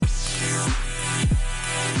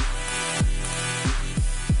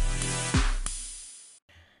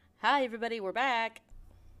Hi, everybody, we're back.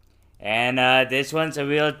 And this one's a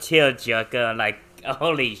real tearjerker. Like,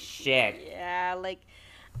 holy shit. Yeah,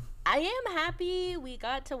 I am happy we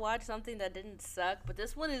got to watch something that didn't suck, but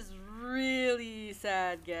this one is really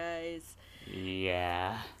sad, guys.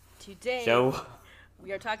 Yeah. Today, So,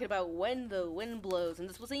 we are talking about When the Wind Blows, and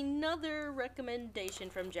this was another recommendation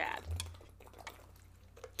from Jad.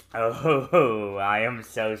 oh, I am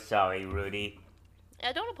so sorry, Rudy.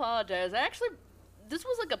 I don't apologize. This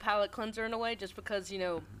was like a palate cleanser in a way, just because,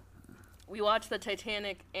 we watched the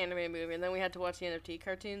Titanic anime movie, and then we had to watch the NFT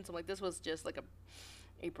cartoons. So, this was just like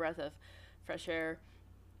a breath of fresh air.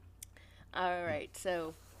 Alright,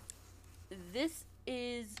 so this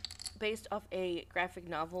is based off a graphic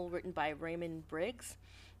novel written by Raymond Briggs.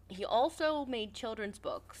 He also made children's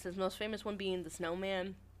books, his most famous one being The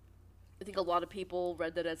Snowman. I think a lot of people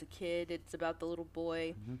read that as a kid. It's about the little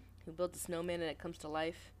boy who builds a snowman and it comes to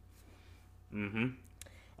life. Mm-hmm.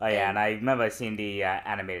 Oh, yeah, And and I remember seeing the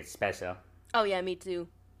animated special. oh yeah, me too.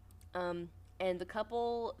 And the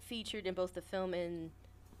couple featured in both the film and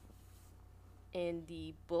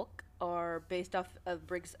the book are based off of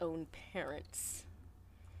Briggs' own parents.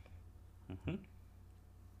 Mm-hmm.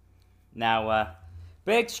 Now,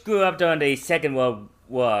 Briggs grew up during the Second World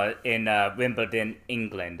War in Wimbledon,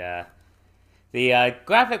 England.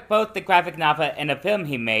 Both the graphic novel and the film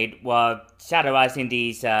he made were satirizing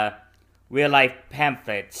these real-life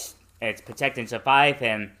pamphlets. It's Protect and Survive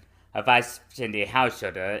and Advice in the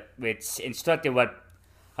Householder, which instructed what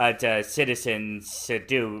the citizens should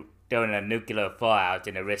do during a nuclear fallout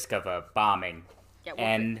and the risk of a bombing. Yeah,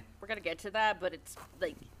 And we're gonna get to that, but it's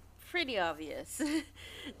pretty obvious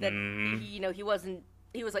that mm,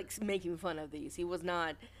 he was making fun of these. He was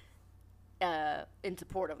not in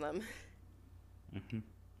support of them.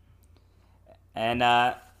 and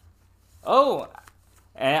oh,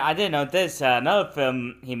 and I didn't know this. Another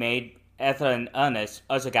film he made, Ethel and Ernest,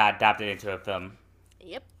 also got adapted into a film.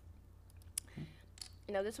 Yep.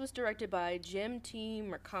 Now this was directed by Jim T.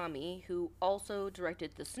 Murakami, who also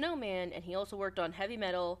directed The Snowman, and he also worked on Heavy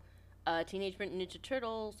Metal, Teenage Mutant Ninja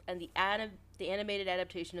Turtles, and the animated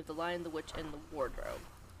adaptation of The Lion, the Witch, and the Wardrobe.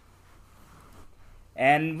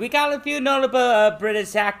 And we got a few notable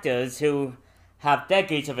British actors who have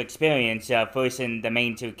decades of experience voicing the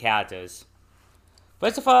main two characters.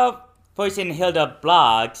 First of all, voicing Hilda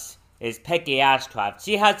Bloggs is Peggy Ashcroft.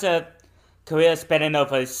 She has a career spanning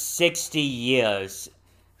over 60 years.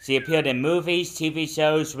 She appeared in movies, TV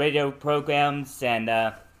shows, radio programs, and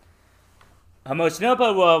her most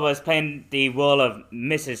notable role was playing the role of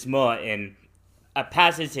Mrs. Moore in A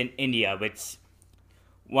Passage in India, which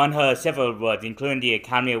won her several awards, including the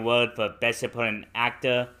Academy Award for Best Supporting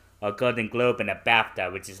Actor, a Golden Globe, and a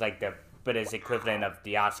BAFTA, which is like the British equivalent of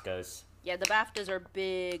the Oscars. Yeah, the BAFTAs are a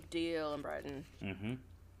big deal in Britain. Mm-hmm.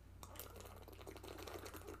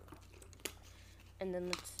 And then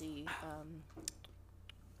let's see.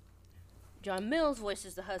 John Mills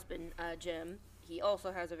voices the husband, Jim. He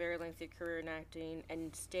also has a very lengthy career in acting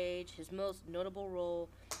and stage. His most notable role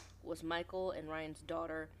was Michael and Ryan's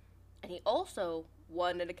daughter. And he also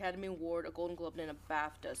won an Academy Award, a Golden Globe, and a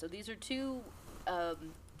BAFTA. So these are two,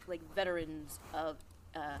 veterans of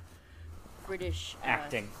British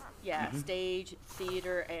Acting. stage,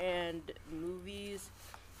 theater, and movies.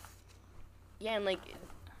 Yeah, and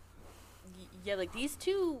these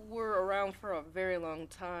two were around for a very long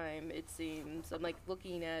time. It seems. I'm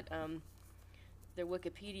looking at their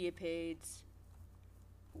Wikipedia page.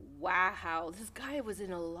 Wow, this guy was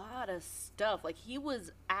in a lot of stuff. He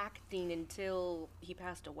was acting until he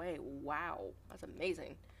passed away. Wow, that's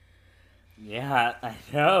amazing. Yeah, I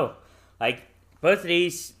know. Like, both of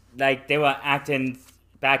these, they were acting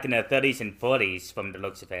back in the 30s and 40s from the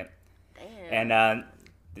looks of it. Damn. And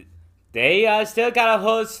they still got a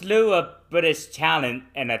whole slew of British talent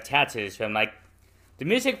and attaches from, the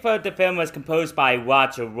music for the film was composed by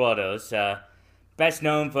Roger Waters, best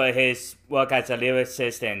known for his work as a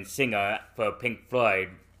lyricist and singer for Pink Floyd.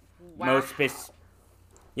 Wow.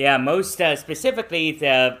 Most specifically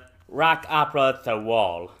the rock opera The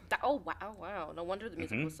Wall. Oh wow, wow. No wonder the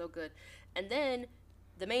music was so good. And then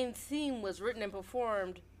the main theme was written and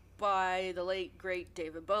performed by the late great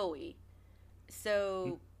David Bowie.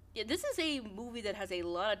 So yeah, this is a movie that has a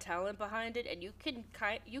lot of talent behind it, and you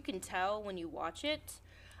can tell when you watch it,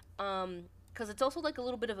 because it's also a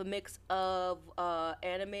little bit of a mix of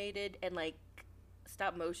animated and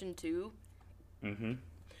stop motion too. Mm-hmm.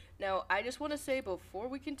 Now, I just want to say before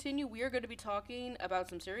we continue, we are going to be talking about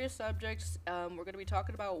some serious subjects. We're going to be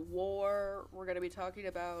talking about war. We're going to be talking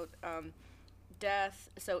about death.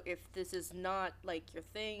 So if this is not your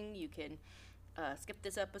thing, you can skip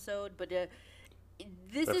this episode. But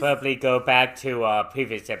This is Preferably go back to our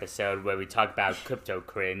previous episode where we talked about crypto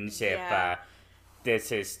cringe Yeah. if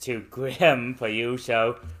this is too grim for you.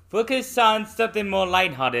 So focus on something more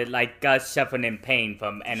lighthearted like Gus suffering in pain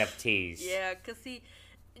from NFTs. Yeah, because see,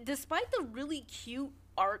 despite the really cute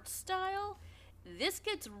art style, this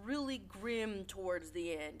gets really grim towards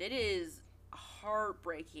the end. It is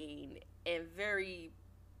heartbreaking and very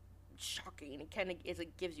shocking.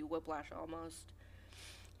 It gives you whiplash almost.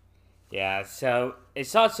 Yeah, so it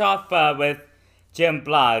starts off with Jim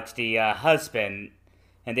Bloggs, the husband,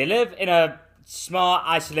 and they live in a small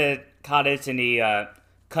isolated cottage in the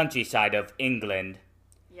countryside of England.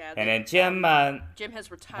 Yeah, And then Jim, Jim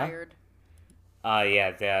has retired.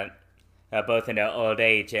 yeah, they're both in their old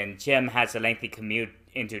age, and Jim has a lengthy commute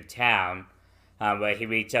into town where he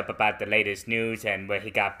reads up about the latest news and where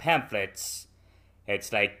he got pamphlets.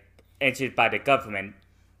 It's like issued by the government,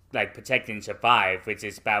 like Protect and Survive, which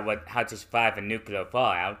is about how to survive a nuclear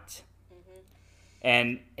fallout.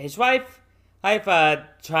 And his wife, I've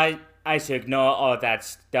tried to ignore all that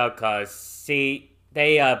stuff because, see,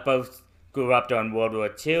 they both grew up during World War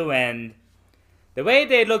II, and the way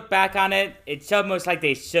they look back on it, it's almost like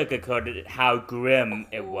they sugarcoated how grim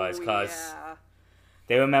it was, because Yeah.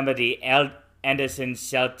 they remember the Anderson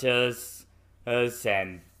shelters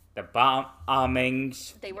and the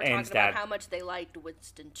bombings. They were and talking about how much they liked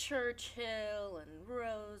Winston Churchill and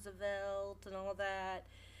Roosevelt and all that.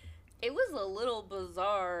 It was a little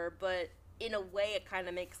bizarre, but in a way it kind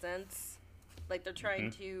of makes sense. Like they're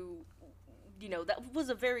trying to, that was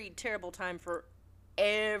a very terrible time for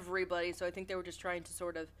everybody, so I think they were just trying to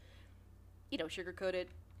sort of, sugarcoat it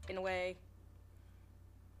in a way.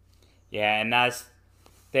 Yeah, and as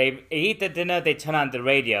they eat the dinner, they turn on the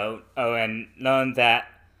radio and learn that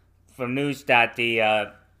from news that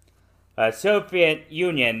the Soviet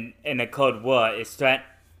Union in the Cold War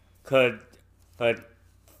could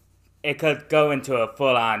go into a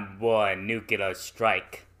full-on war and nuclear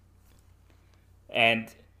strike.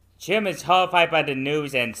 And Jim is horrified by the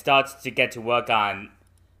news and starts to get to work on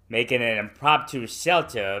making an impromptu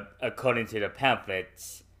shelter according to the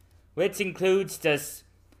pamphlets, which includes just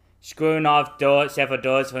screwing off several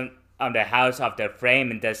doors from the house off the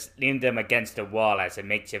frame and just leaning them against the wall as a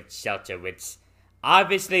makeshift shelter, which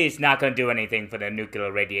obviously is not going to do anything for the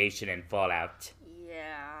nuclear radiation and fallout.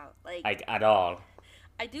 Yeah, Like, at all.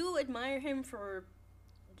 I do admire him for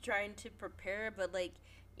trying to prepare, but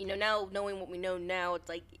now knowing what we know now,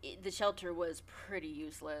 it's the shelter was pretty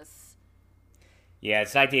useless. Yeah,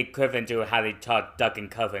 it's like the equivalent to how they taught duck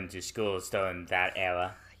and cover into schools during that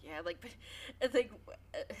era. Yeah, it's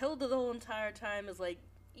Hilda the whole entire time is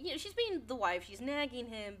she's being the wife. She's nagging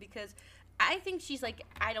him because I think she's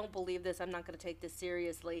I don't believe this. I'm not going to take this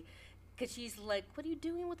seriously. Because she's like, what are you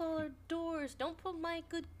doing with all our doors? Don't put my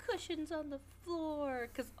good cushions on the floor.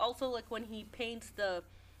 Because also, when he paints the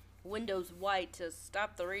windows white to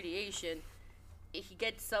stop the radiation, he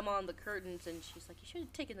gets some on the curtains, and she's like, you should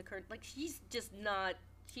have taken the curtain. She's just not,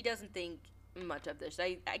 she doesn't think much of this.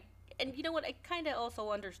 And you know what? I kind of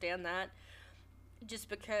also understand that. Just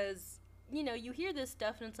because, you hear this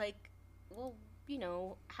stuff, and it's well,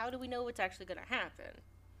 how do we know what's actually going to happen?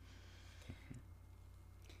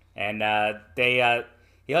 And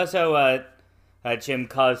he also, Jim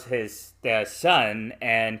calls their son,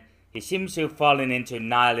 and he seems to have fallen into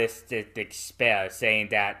nihilistic despair, saying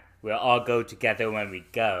that we'll all go together when we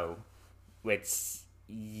go. Which,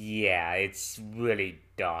 yeah, it's really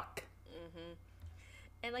dark.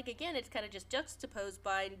 And again, it's kind of just juxtaposed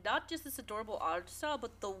by not just this adorable art style,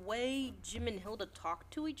 but the way Jim and Hilda talk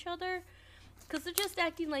to each other. Because they're just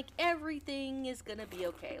acting like everything is going to be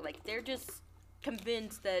okay. They're just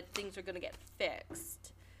convinced that things are going to get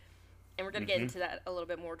fixed. And we're going to get into that a little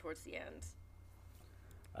bit more towards the end.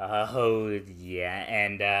 Oh, yeah.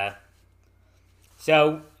 And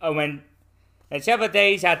so when several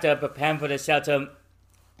days after preparing for the shelter,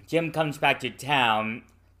 Jim comes back to town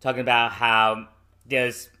talking about how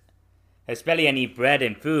there's barely any bread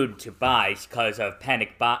and food to buy because of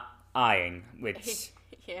panic buying, which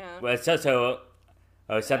was also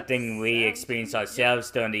something we experienced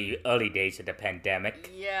ourselves during the early days of the pandemic.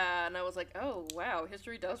 Yeah, and I was like, oh, wow,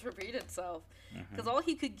 history does repeat itself. Because all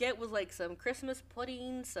he could get was, some Christmas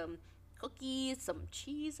pudding, some cookies, some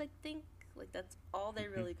cheese, I think. That's all they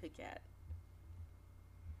really could get.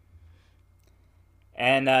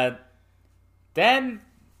 And then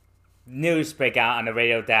news break out on the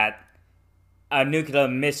radio that a nuclear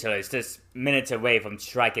missile is just minutes away from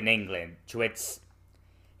striking England, to which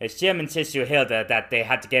it's Jim insists to Hilda that they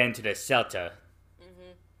had to get into the shelter.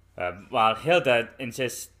 While Hilda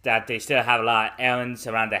insists that they still have a lot of errands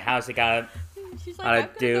around the house they gotta She's like, I'm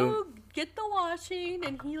gonna go get the washing,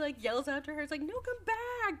 and he like yells after her. It's like, no, come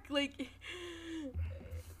back. Like,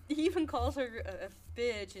 he even calls her a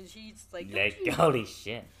bitch, and she's like, holy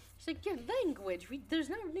shit. She's like, your language. There's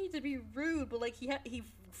no need to be rude, but like he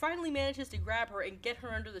finally manages to grab her and get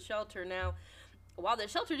her under the shelter. Now, while the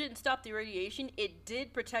shelter didn't stop the radiation, it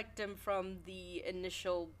did protect them from the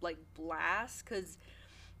initial like blast, because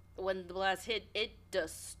when the blast hit, it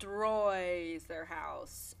destroys their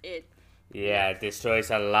house. It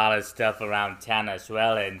destroys a lot of stuff around town as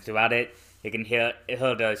well, and throughout it, you can hear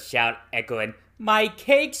Hilda shout, echoing, "My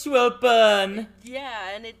cakes will burn!"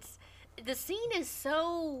 Yeah, and the scene is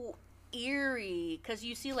so eerie, because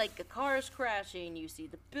you see, like, the cars crashing, you see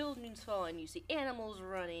the buildings falling, you see animals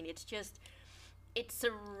running. It's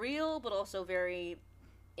surreal, but also very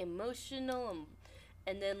emotional,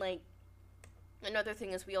 and then, like, another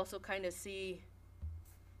thing is we also kind of see,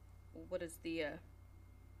 what is the,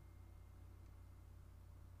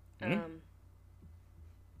 I'm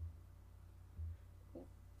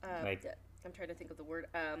trying to think of the word,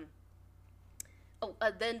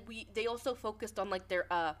 then they also focused on, like, their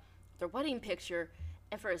wedding picture,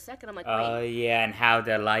 and for a second I'm like, wait. Oh, yeah, and how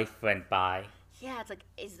their life went by. Yeah, it's like,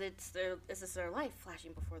 is this their life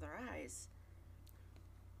flashing before their eyes?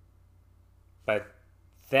 But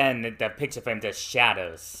then the picture frame just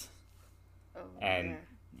shatters. Oh, and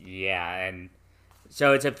and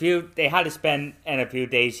so they had to spend a few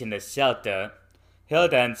days in the shelter.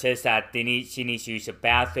 Hilda insists that she needs to use the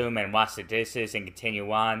bathroom and wash the dishes and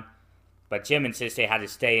continue on. But Jim insists they had to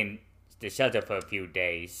stay in the shelter for a few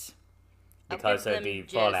days because of the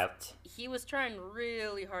fallout. He was trying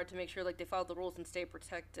really hard to make sure like they followed the rules and stay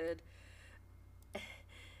protected.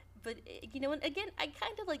 But and again, I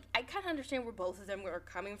kind of understand where both of them are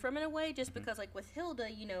coming from in a way, just because like with Hilda,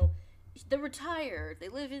 they're retired, they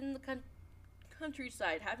live in the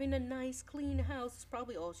countryside, having a nice clean house is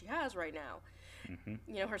probably all she has right now.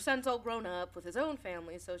 Mm-hmm. Her son's all grown up with his own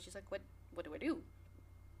family, so she's like, what do I do?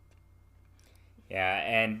 Yeah,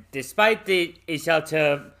 and despite the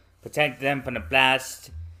shelter protecting them from the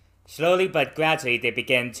blast, slowly but gradually they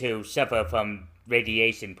begin to suffer from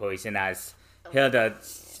radiation poison as Hilda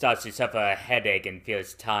starts to suffer a headache and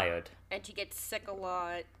feels tired. And she gets sick a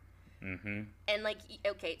lot. Mm-hmm. And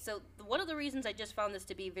so one of the reasons I just found this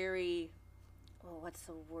to be very,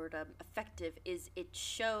 effective is it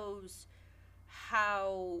shows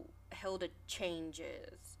how Hilda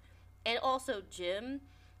changes. And also Jim,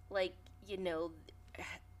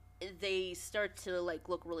 they start to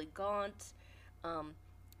look really gaunt.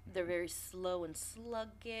 They're very slow and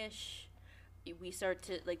sluggish. We start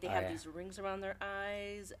to they have these rings around their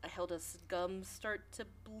eyes. Hilda's gums start to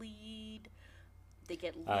bleed. They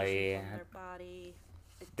get lesions on their body.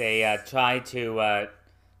 They try to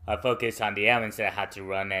focus on the errands they had to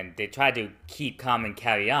run, and they try to keep calm and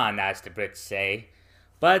carry on, as the Brits say.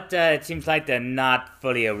 But it seems like they're not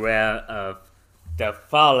fully aware of the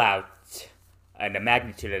fallout and the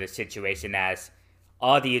magnitude of the situation, as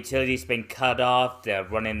all the utilities been cut off. They're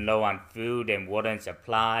running low on food and water and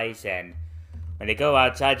supplies, and when they go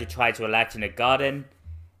outside to try to relax in the garden,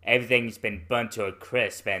 everything's been burnt to a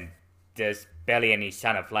crisp, and there's barely any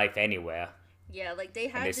sign of life anywhere. Yeah, they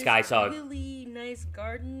had this really nice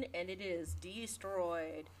garden, and it is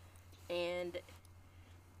destroyed. And,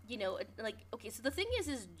 so the thing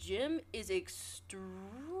is Jim is extremely,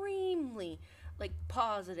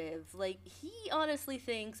 positive. He honestly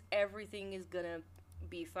thinks everything is gonna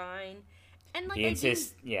be fine. And, he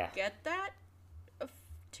insists, get that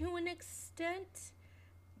to an extent,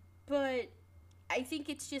 but I think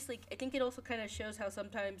it's just I think it also kind of shows how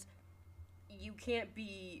sometimes you can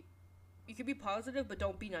be positive, but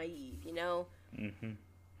don't be naive, Mm-hmm. And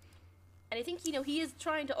I think he is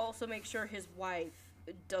trying to also make sure his wife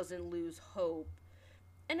doesn't lose hope,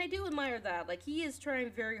 and I do admire that. He is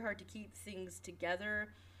trying very hard to keep things together,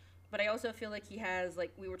 but I also feel like he has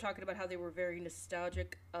we were talking about how they were very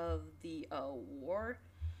nostalgic of the war.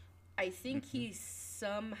 I think he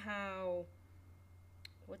somehow,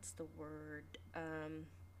 what's the word?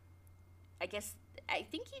 I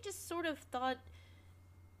think he just sort of thought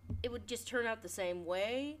it would just turn out the same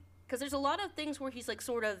way. Because there's a lot of things where he's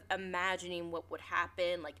sort of imagining what would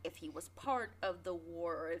happen, if he was part of the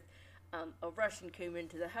war, or if a Russian came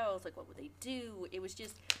into the house, what would they do? It was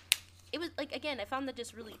again, I found that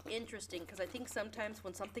just really interesting, because I think sometimes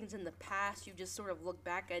when something's in the past, you just sort of look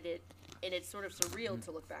back at it, and it's sort of surreal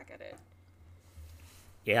to look back at it.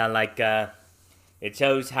 Yeah, it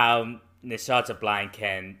shows how nostalgia blind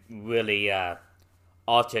can really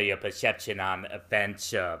alter your perception on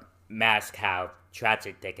events, mask how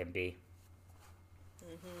tragic they can be.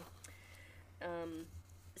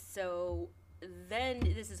 So then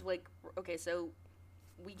this is like, okay, so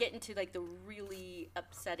we get into like the really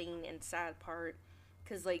upsetting and sad part,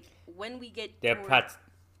 because like when we get They're toward-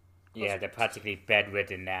 they're practically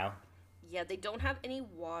bedridden now. yeah, they don't have any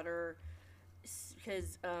water,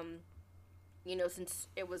 because since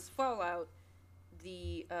it was Fallout,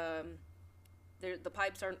 the the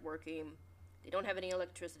pipes aren't working. They don't have any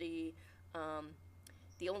electricity.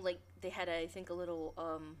 The only they had I think a little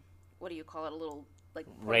what do you call it, a little like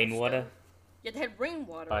Rainwater. stove. Yeah, they had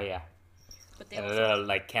rainwater. Oh yeah, But they and a also, little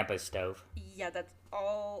like campus stove. yeah, that's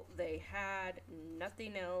all they had.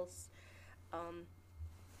 Nothing else.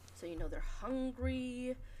 So they're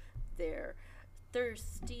hungry, they're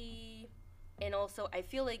thirsty, and also I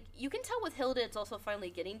feel like you can tell with Hilda it's also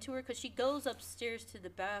finally getting to her, because she goes upstairs to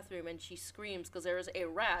the bathroom and she screams because there is a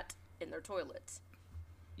rat in their toilets.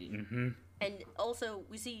 Mm-hmm. And also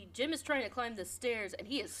we see Jim is trying to climb the stairs and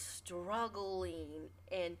he is struggling,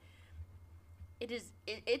 and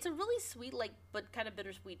it's a really sweet, like, but kind of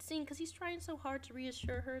bittersweet scene, because he's trying so hard to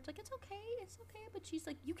reassure her. It's like, it's okay, but she's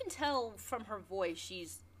like, you can tell from her voice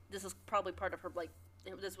this is probably part of her, like,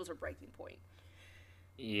 this was her breaking point.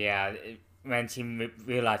 Yeah, when she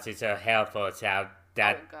realizes her health falls out,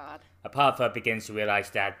 that Oh God. a part of her begins to realize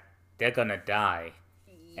that they're gonna die.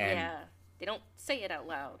 Yeah, they don't say it out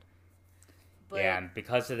loud. But Yeah, and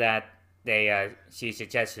because of that, she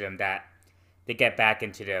suggests to them that they get back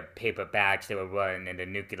into the paper bags they were wearing in the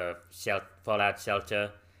nuclear fallout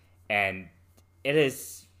shelter, and it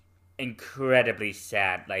is incredibly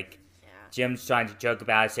sad. Like, yeah. Jim's trying to joke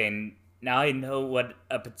about it, saying, "Now I know what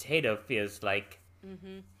a potato feels like."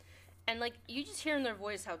 And like you just hear in their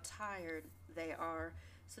voice how tired they are.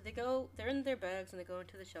 So they're in their bags and they go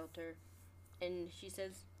into the shelter, and she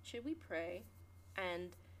says, "Should we pray?"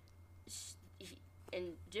 And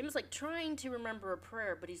Jim's like trying to remember a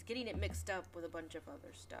prayer, but he's getting it mixed up with a bunch of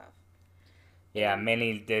other stuff. Yeah,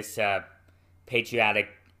 mainly this patriotic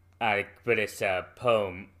British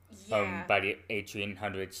poem Yeah. by the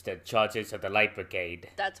 1800s, The Charges of the Light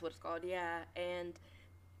Brigade. That's what it's called, yeah. And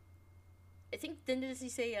I think, then does he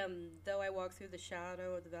say, though I walk through the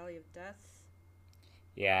shadow of the valley of death?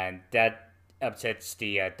 Yeah, and that upsets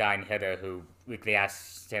the dying Hitler, who weakly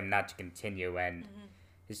asks him not to continue, and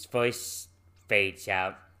his voice fades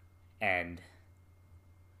out, and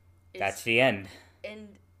that's the end.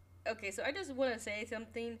 And, okay, so I just want to say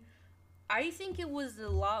something. I think it was a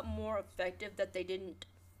lot more effective that they didn't,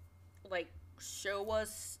 like, show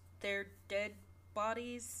us their dead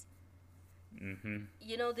bodies. Mm-hmm.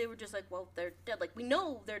 They were just like, well, they're dead. Like, we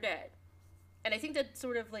know they're dead. And I think that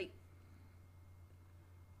sort of, like,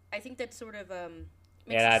 makes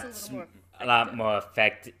Yeah, us a that's little more a lot more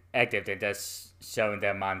effective than just showing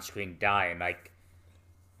them on screen dying. Like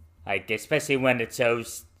especially when it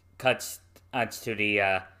cuts onto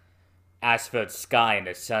the asphalt sky and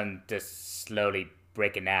the sun just slowly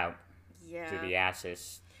breaking out to the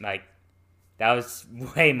ashes. Like, that was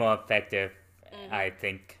way more effective, I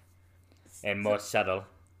think, and more subtle.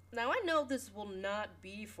 Now, I know this will not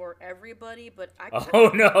be for everybody, but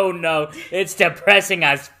Oh, no, it's depressing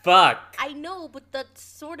as fuck. I know, but that's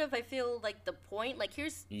sort of, I feel, like, the point. Like,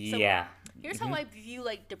 here's how I view,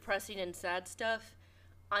 like, depressing and sad stuff.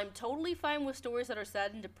 I'm totally fine with stories that are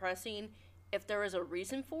sad and depressing if there is a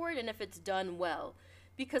reason for it and if it's done well.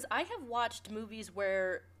 Because I have watched movies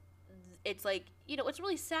where it's like, it's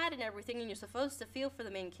really sad and everything, and you're supposed to feel for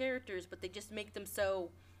the main characters, but they just make them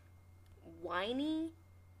so whiny.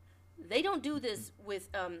 They don't do this with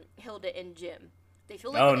Hilda and Jim. They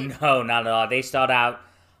feel like No, not at all. They start out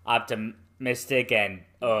optimistic and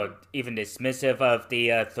or even dismissive of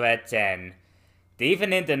the threats, and they're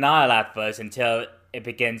even in denial at first until it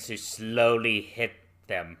begins to slowly hit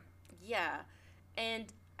them. Yeah,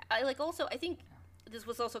 and I think this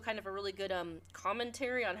was also kind of a really good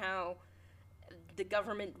commentary on how the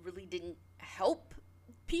government really didn't help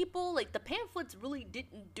people. Like, the pamphlets really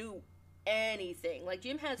didn't do anything. Like,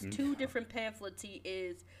 Jim has two different pamphlets he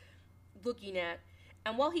is looking at,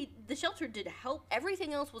 and while the shelter did help,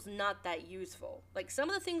 everything else was not that useful. Like, some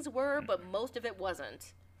of the things were, but most of it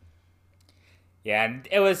wasn't. Yeah, and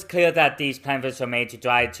it was clear that these pamphlets were made to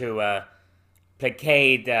try to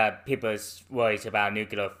placate people's worries about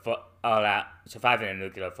surviving a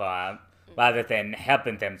nuclear fallout, rather than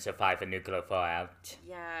helping them survive a nuclear fallout.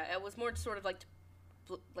 Yeah, it was more sort of like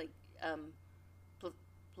to,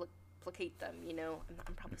 placate them.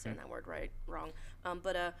 I'm probably saying that word wrong.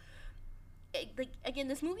 Again,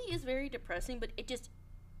 this movie is very depressing, but it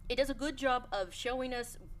does a good job of showing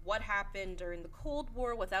us what happened during the Cold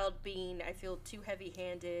War without being, I feel, too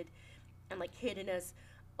heavy-handed and, like, hitting us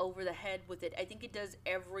over the head with it. I think it does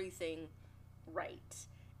everything right.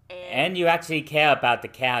 And you actually care about the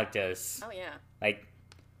characters. Oh yeah.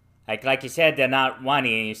 Like you said, they're not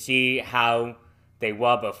whiny, and you see how they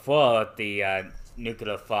were before the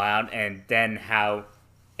nuclear fallout, and then how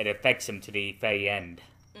it affects them to the very end.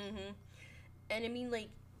 Mm-hmm. And I mean, like,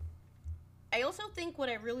 I also think what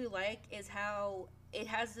I really like is how it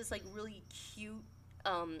has this like really cute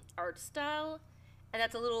art style, and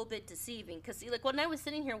that's a little bit deceiving because like when I was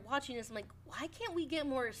sitting here watching this, I'm like, why can't we get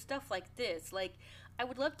more stuff like this? Like, I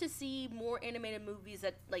would love to see more animated movies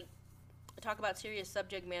that like talk about serious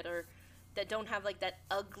subject matter that don't have like that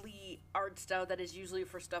ugly art style that is usually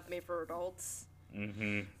for stuff made for adults.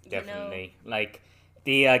 Mm-hmm. Definitely. You know? Like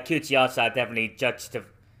the cutesy art style definitely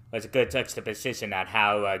was a good juxtaposition on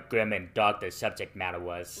how grim and dark the subject matter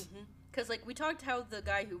was. Because, like, we talked how the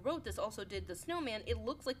guy who wrote this also did the snowman. It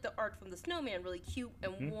looks like the art from the snowman, really cute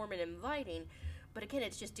and warm and inviting. But again,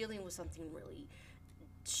 it's just dealing with something really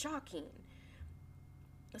shocking.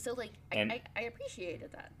 So, like, I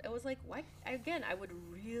appreciated that. It was like, why? Again, I would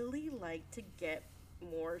really like to get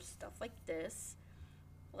more stuff like this.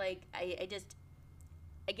 Like, I just,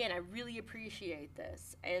 again, I really appreciate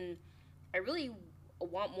this. And I really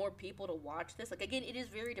want more people to watch this. Like, again, it is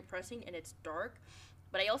very depressing and it's dark.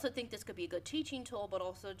 But I also think this could be a good teaching tool, but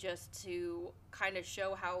also just to kind of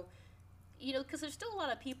show how, you know, because there's still a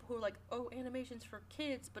lot of people who are like, oh, animation's for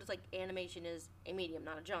kids, but it's like animation is a medium,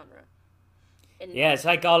 not a genre. And yeah, it's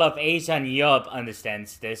like all of Asia and Europe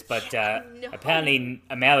understands this, but apparently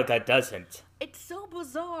America doesn't. It's so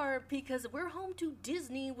bizarre because we're home to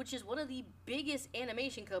Disney, which is one of the biggest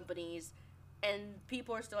animation companies, and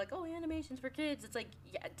people are still like, oh, animation's for kids. It's like,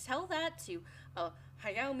 yeah, tell that to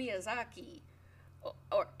Hayao Miyazaki.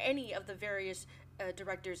 Or any of the various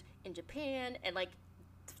directors in Japan, and like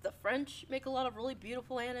the French make a lot of really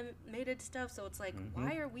beautiful animated stuff. So it's like,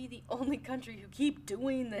 why are we the only country who keep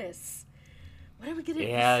doing this? When are we gonna?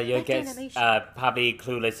 Yeah, you get probably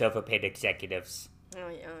clueless overpaid executives. Oh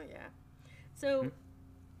yeah. So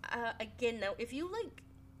again, now if you like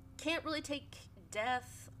can't really take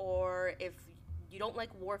death, or if you don't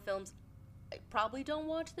like war films, probably don't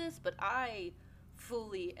watch this. But I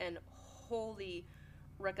fully and wholly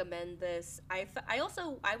recommend this. I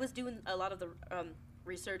was doing a lot of the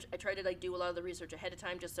research. I tried to like do a lot of the research ahead of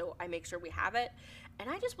time just so I make sure we have it, and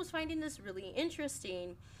I just was finding this really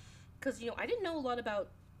interesting because, you know, I didn't know a lot about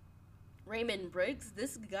Raymond Briggs.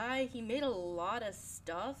 This guy, he made a lot of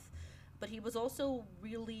stuff, but he was also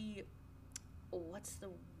really, what's the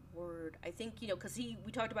word? I think, you know, because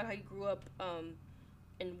we talked about how he grew up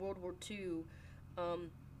in World War II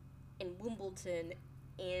in Wimbledon.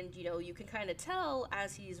 And, you know, you can kind of tell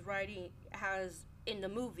as he's writing, has in the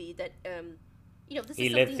movie that, you know, he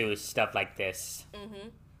lived through stuff like this. Mm-hmm.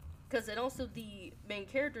 Because and also the main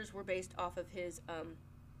characters were based off of his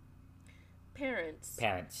parents.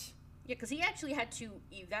 Yeah, because he actually had to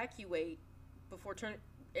evacuate before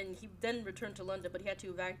and he then returned to London, but he had to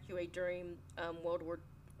evacuate during World War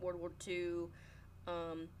II,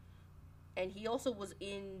 and he also was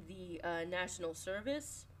in the National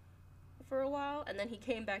Service for a while, and then he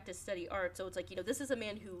came back to study art. So it's like, you know, this is a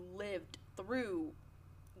man who lived through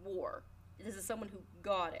war. This is someone who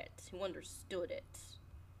got it, who understood it,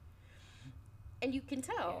 and you can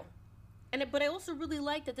tell. Yeah. But I also really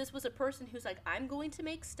like that this was a person who's like, I'm going to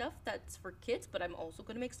make stuff that's for kids, but I'm also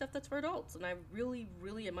going to make stuff that's for adults, and I really,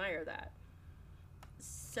 really admire that.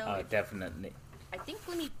 So definitely. I think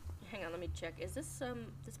let me check. Is this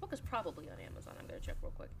this book is probably on Amazon. I'm gonna check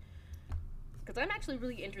real quick. Because I'm actually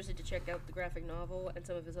really interested to check out the graphic novel and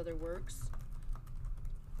some of his other works.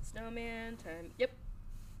 Snowman Time. Yep.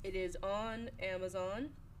 It is on Amazon.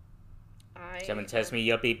 Someone tells me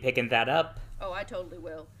you'll be picking that up. Oh, I totally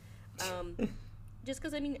will. Just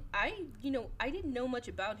because, I mean, I didn't know much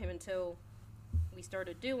about him until we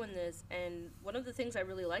started doing this. And one of the things I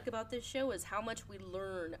really like about this show is how much we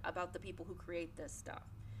learn about the people who create this stuff.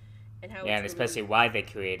 And how and especially why they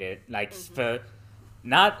create it. Like, for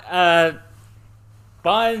not...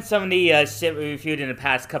 Barring some of the shit we reviewed in the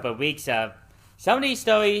past couple of weeks, some of these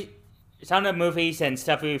stories, some of the movies and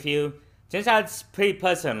stuff we review, turns out it's pretty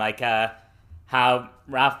personal, like how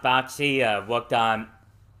Ralph Bakshi worked on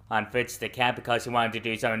Fritz the Cat because he wanted to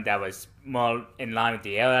do something that was more in line with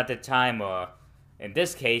the era at the time, or in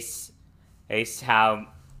this case, it's how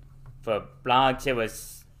for Blanche it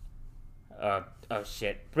was,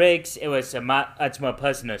 Briggs, it was a much more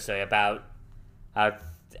personal story about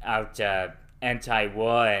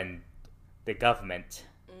anti-war and the government.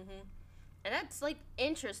 And that's like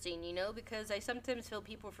interesting, you know, because I sometimes feel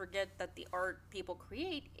people forget that the art people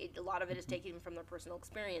create, a lot of it is taken from their personal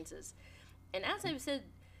experiences. And as I've said,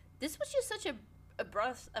 this was just such a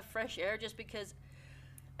breath of fresh air, just because,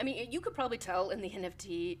 I mean, you could probably tell in the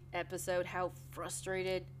NFT episode how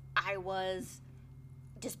frustrated I was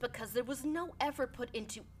just because there was no effort put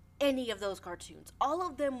into any of those cartoons. All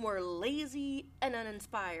of them were lazy and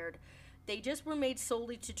uninspired. They just were made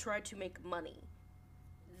solely to try to make money.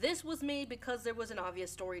 This was made because there was an obvious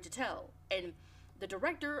story to tell, and the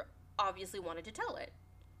director obviously wanted to tell it.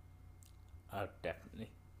 Oh, definitely.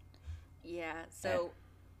 Yeah, so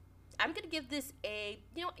I'm gonna give this I'm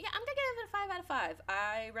gonna give it a 5 out of 5.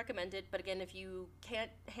 I recommend it, but again, if you can't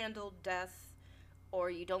handle death or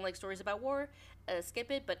you don't like stories about war, skip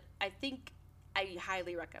it. But I think I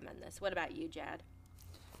highly recommend this. What about you, Jad?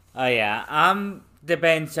 Oh yeah, I'm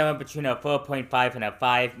debating somewhere between a 4.5 and a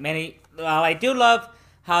 5. Well, I do love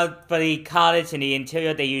how for the cottage and the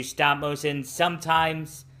interior they use stop motion.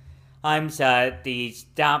 Sometimes the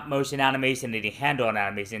stop motion animation and the hand-on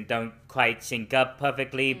animation don't quite sync up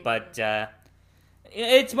perfectly, but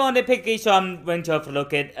it's more nitpicky, so I'm going to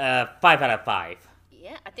overlook it. 5 out of 5.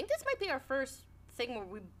 Yeah, I think this might be our first thing where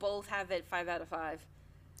we both have it 5 out of 5.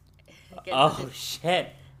 Again, Oh shit.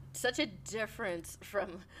 such a difference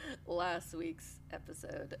from last week's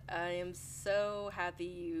episode. I am so happy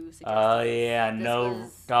you suggested Oh this. yeah, This no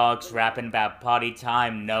was dogs really rapping about party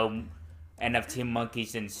time, no NFT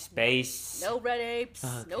monkeys in space. no red apes,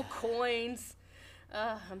 no coins.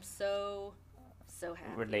 I'm so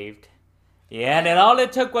happy. Relieved. Yeah, and then all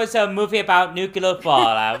it took was a movie about nuclear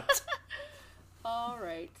fallout. All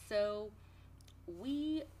right, so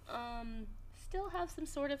we still have some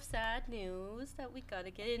sort of sad news that we gotta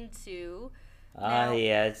get into. Now,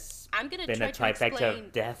 Yes. I'm gonna Been try a to trifecta explain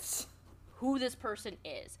of deaths. who this person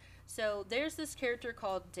is. So there's this character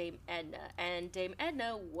called Dame Edna, and Dame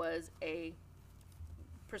Edna was a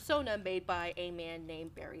persona made by a man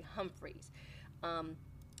named Barry Humphries.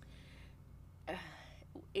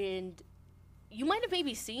 And you might have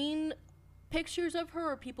maybe seen pictures of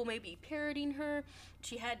her, or people may be parodying her.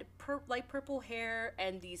 She had light purple hair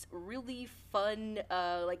and these really fun,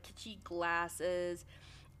 like kitschy glasses,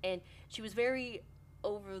 and she was very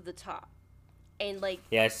over the top. And like,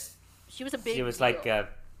 Yes, she was a big she was deal. like a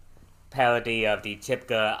parody of the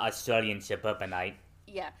typical Australian suburbanite.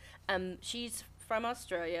 Yeah. She's from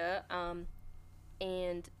Australia.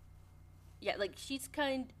 And yeah, like she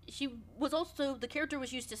was also, the character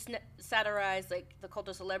was used to satirize like the cult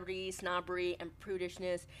of celebrity, snobbery, and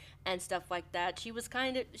prudishness and stuff like that.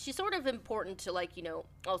 She's sort of important to like,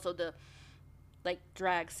 also the like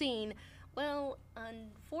drag scene. Well,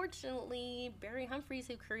 unfortunately, Barry Humphries,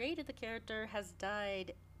 who created the character, has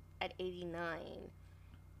died at 89.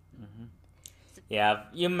 Yeah,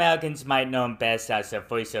 you Americans might know him best as the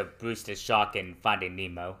voice of Bruce the Shark in Finding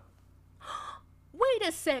Nemo. Wait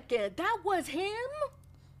a second, that was him?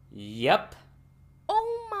 Yep.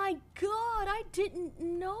 Oh my god, I didn't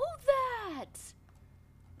know that!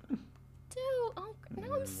 Dude, oh,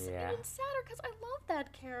 now I'm Yeah. even sadder because I love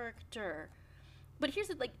that character. But here's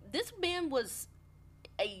the, like, this man was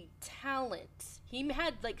a talent. He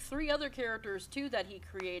had, like, 3 other characters, too, that he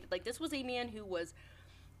created. Like, this was a man who was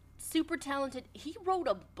super talented. He wrote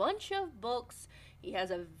a bunch of books. He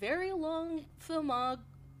has a very long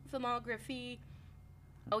filmography.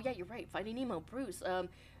 Oh, yeah, you're right. Finding Nemo, Bruce.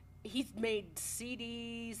 He's made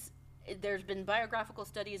CDs. There's been biographical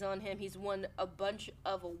studies on him. He's won a bunch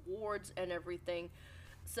of awards and everything.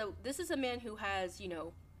 So this is a man who has,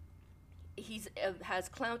 has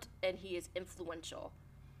clout and he is influential.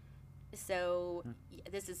 So yeah,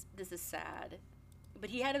 this is sad. But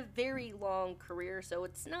he had a very long career, so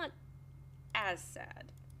it's not as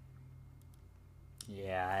sad.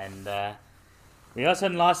 Yeah, and we also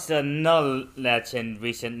lost another legend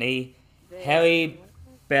recently, Harry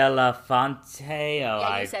Belafonte.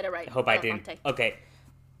 Yeah, you said it right. Hope I didn't. Belafonte. Okay.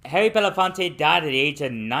 Harry Belafonte died at the age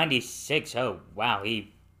of 96. Oh, wow.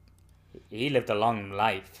 He lived a long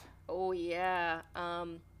life. Oh, yeah.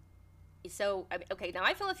 So, okay, now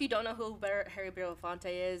I feel if you don't know who Harry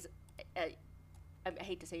Belafonte is, I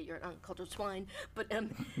hate to say it, you're an uncultured swine, but,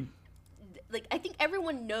 like, I think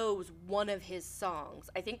everyone knows one of his songs.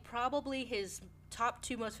 I think probably his top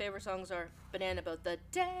 2 most favorite songs are Banana Boat, The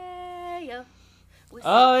Day.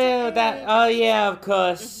 Oh, yeah, of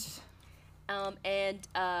course. And,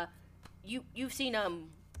 you've seen,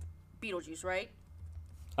 Beetlejuice, right?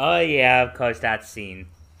 Oh, yeah, of course, that scene.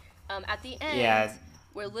 At the end, Yeah.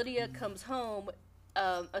 where Lydia comes home,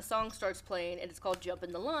 a song starts playing, and it's called "Jump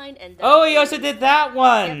in the Line." And Oh, he also did that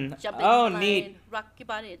one. Yep, Jump in Oh, the neat. Line, rock your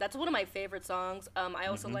body. That's one of my favorite songs. I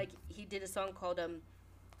also like, he did a song called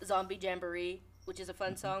 "Zombie Jamboree," which is a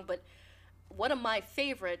fun song. But one of my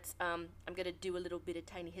favorites. I'm gonna do a little bit of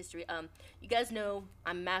tiny history. You guys know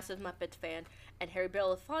I'm a massive Muppets fan, and Harry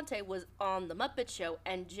Belafonte was on the Muppet Show,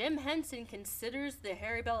 and Jim Henson considers the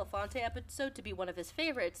Harry Belafonte episode to be one of his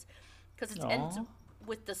favorites because it ends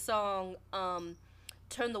with the song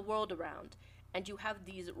 "Turn the World Around," and you have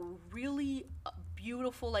these really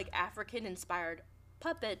beautiful, like African-inspired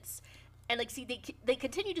puppets, and like see they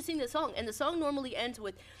continue to sing the song, and the song normally ends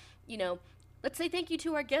with, let's say thank you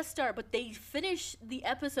to our guest star, but they finish the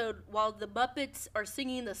episode while the Muppets are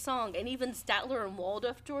singing the song, and even Statler and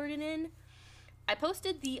Waldorf joined in. I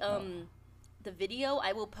posted the video.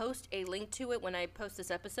 I will post a link to it when I post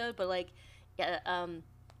this episode. But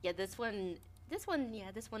this one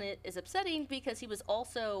is upsetting because he was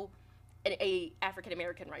also a African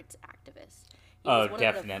American rights activist. He was one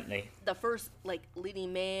definitely of the first like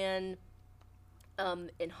leading man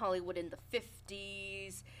in Hollywood in the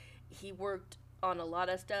 50s. He worked on a lot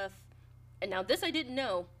of stuff. And now this I didn't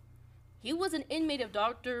know. He was an inmate of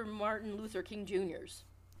Dr. Martin Luther King Jr.'s.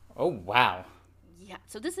 Oh, wow. Yeah,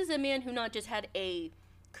 so this is a man who not just had a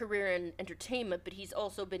career in entertainment, but he's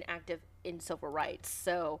also been active in civil rights.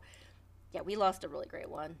 So, yeah, we lost a really great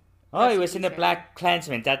one. Oh, he was in the Black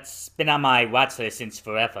Klansman. That's been on my watch list since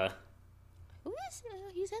forever. Who is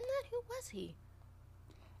he's in that? Who was he?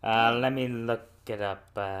 Let me look it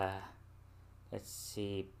up. Let's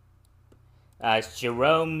see. It's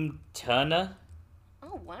Jerome Turner.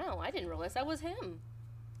 Oh, wow. I didn't realize that was him.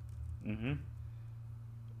 Mm-hmm.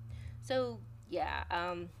 So, yeah.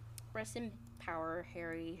 Rest in power,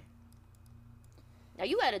 Harry. Now,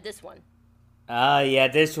 you added this one. Yeah,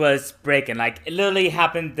 this was breaking. Like, it literally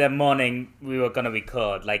happened the morning we were gonna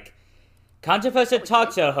record. Like, controversial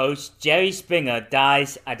talk show host Jerry Springer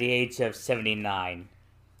dies at the age of 79.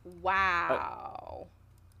 Wow.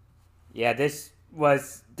 Yeah, this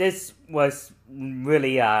was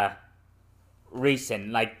really recent.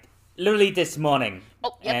 Like, literally this morning.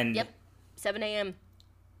 Oh, yep. 7 a.m.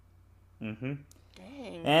 Mm-hmm.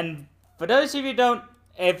 Dang. And for those of you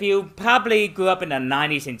if you probably grew up in the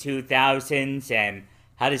 90s and 2000s and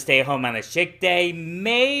had to stay home on a sick day,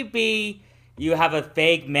 maybe you have a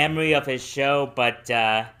vague memory of his show, but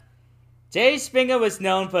Jerry Springer was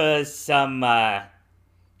known for some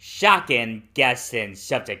shocking guests and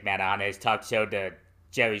subject matter on his talk show, The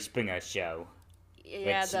Jerry Springer Show, which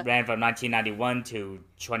ran from 1991 to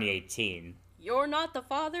 2018. You're Not the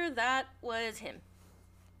Father, that was him.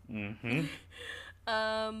 Mm-hmm.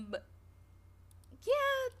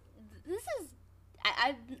 Yeah, this is...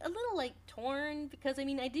 I'm a little, like, torn, because, I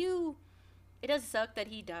mean, it does suck that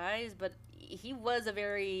he dies, but he was a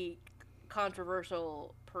very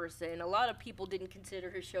controversial person. A lot of people didn't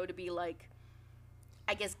consider his show to be, like,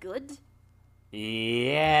 I guess good?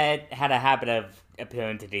 Yeah, it had a habit of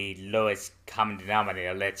appealing to the lowest common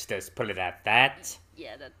denominator, let's just put it at that.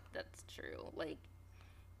 Yeah, that's true. Like,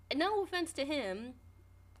 and no offense to him,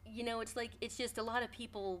 it's like, it's just a lot of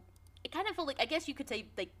people, it kind of felt like, I guess you could say,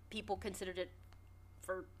 like, people considered it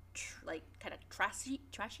for, like, kind of trashy?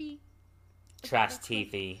 Trash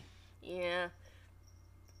TV. Yeah.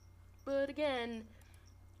 But again,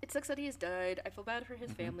 it sucks that he has died. I feel bad for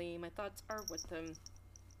his family. My thoughts are with him.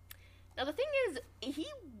 Now, the thing is, he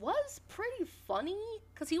was pretty funny,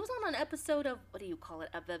 because he was on an episode of, what do you call it,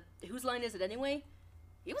 of the Whose Line Is It Anyway?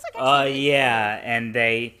 He was like, oh, yeah, and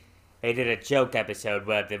they did a joke episode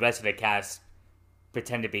where the rest of the cast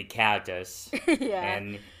pretend to be characters. Yeah.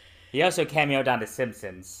 And he also cameoed on The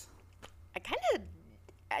Simpsons. I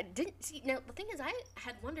didn't see. Now, the thing is, I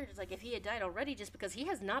had wondered, like, if he had died already, just because he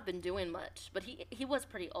has not been doing much. But he was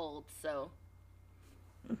pretty old, so...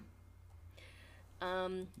 Yeah.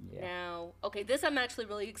 Now, okay, this I'm actually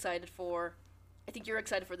really excited for. I think you're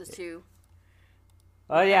excited for this too.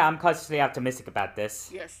 Oh yeah, I'm cautiously optimistic about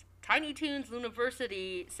this. Yes. Tiny Toons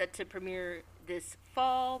Looniversity set to premiere this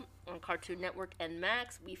fall on Cartoon Network and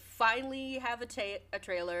Max. We finally have a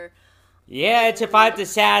trailer. Yeah, it survived the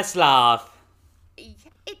Zaslav.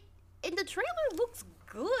 And the trailer looks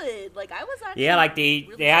good. Like, I was actually... Yeah, like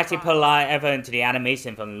really they actually surprised. put a lot of effort into the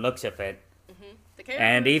animation from the looks of it.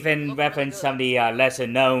 And even reference some of the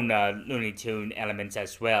lesser-known Looney Tune elements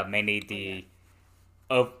as well, mainly the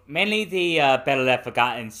Better Left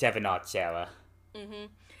Forgotten 7/0 era.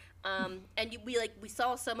 And we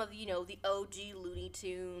saw some of the OG Looney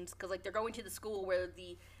Tunes, because like they're going to the school where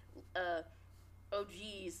the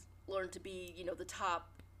OGs learn to be the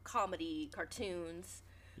top comedy cartoons.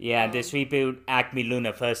 Yeah, this reboot Acme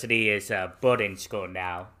Looniversity is a boarding school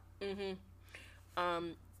now. Yeah,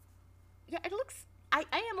 it looks. I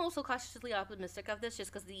am also cautiously optimistic of this,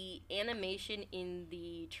 just because the animation in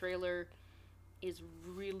the trailer is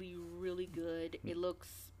really, really good. It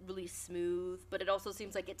looks really smooth, but it also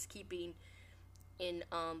seems like it's keeping in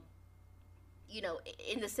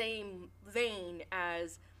in the same vein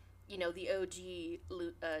as the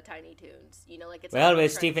OG Tiny Toons. Like it's Well,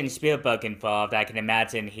 with Steven Spielberg involved, I can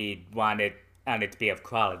imagine he'd want it to be of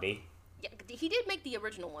quality. Yeah, he did make the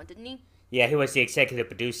original one, didn't he? Yeah, he was the executive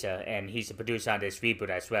producer, and he's the producer on this reboot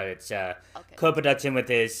as well. It's Okay. co-production with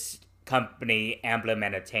his company, Emblem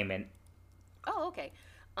Entertainment. Oh, okay.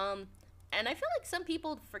 And I feel like some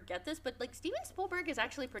people forget this, but like Steven Spielberg is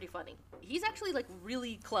actually pretty funny. He's actually like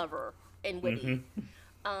really clever and witty.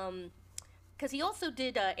 Because he also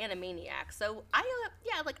did Animaniacs. So I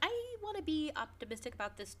want to be optimistic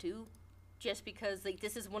about this too, just because like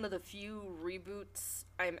this is one of the few reboots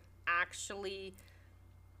I'm actually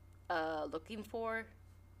looking for.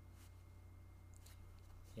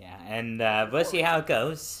 Yeah, and we'll see how it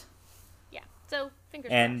goes. Yeah. So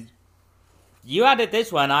fingers And crossed. you added this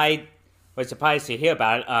one. I was surprised to hear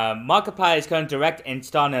about it. Markiplier is going to direct and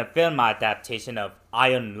star in a film adaptation of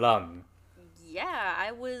Iron Lung. Yeah,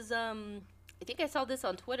 I was I think I saw this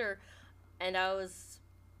on Twitter, and I was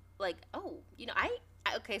like, oh,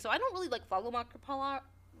 okay, so I don't really like follow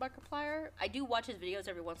Markiplier. I do watch his videos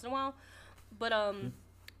every once in a while, but I'm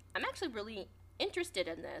actually really interested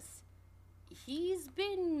in this. He's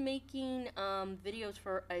been making videos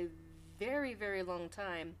for a very, very long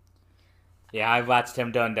time. Yeah, I watched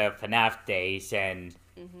him during the FNAF days, and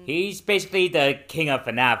he's basically the king of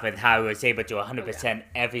FNAF with how he was able to 100%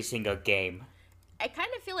 every single game. I kind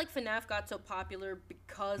of feel like FNAF got so popular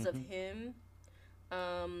because of him.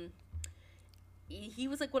 He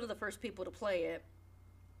was like one of the first people to play it.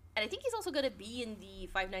 And I think he's also going to be in the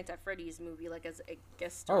Five Nights at Freddy's movie, like as a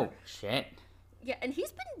guest star. Oh, shit. Yeah, and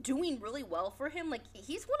he's been doing really well for him. Like,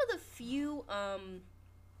 he's one of the few,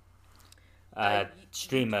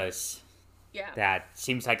 streamers yeah. that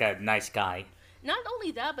seems like a nice guy. Not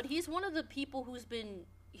only that, but he's one of the people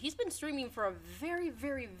he's been streaming for a very,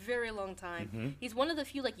 very, very long time. He's one of the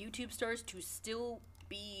few, like, YouTube stars to still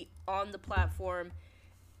be on the platform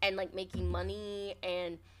and, like, making money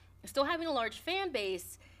and still having a large fan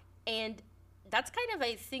base. And that's kind of,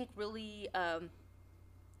 I think, really, oh,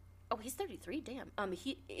 he's 33, damn.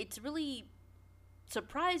 It's really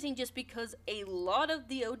surprising just because a lot of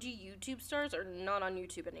the OG YouTube stars are not on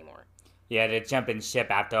YouTube anymore. Yeah, they're jumping ship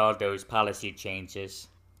after all those policy changes.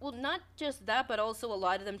 Well, not just that, but also a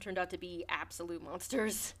lot of them turned out to be absolute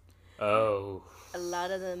monsters. Oh. A lot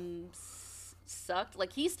of them sucked.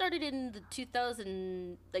 Like, he started in the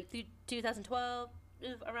 2012,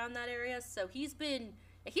 around that area, so he's been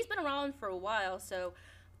around for a while, so,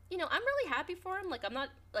 I'm really happy for him. Like, I'm not,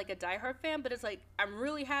 like, a diehard fan, but it's like, I'm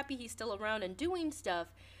really happy he's still around and doing stuff.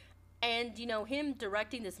 And, him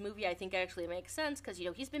directing this movie, I think actually makes sense, because,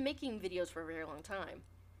 he's been making videos for a very long time.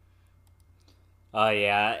 Oh,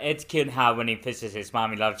 yeah. It's cute how when he visits his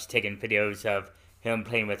mom, he loves taking videos of him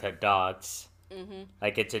playing with her dogs.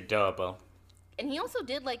 Like, it's adorable. And he also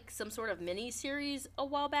did, like, some sort of mini-series a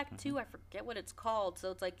while back, too. I forget what it's called.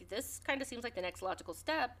 So it's like, this kind of seems like the next logical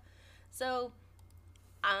step. So,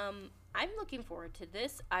 I'm looking forward to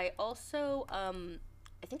this. I also, I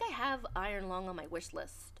think I have Iron Lung on my wish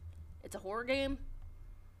list. It's a horror game.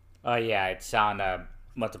 Oh, yeah. It's on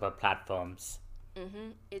multiple platforms.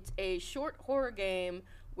 It's a short horror game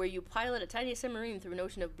where you pilot a tiny submarine through an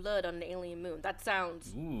ocean of blood on an alien moon. That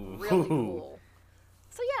sounds really cool.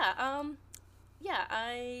 So, yeah,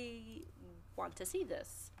 I want to see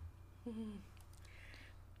this.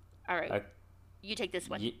 All right. You take this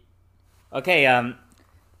one. Okay,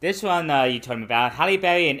 this one you told me about. Halle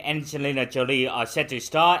Berry and Angelina Jolie are set to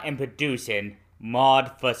star and produce in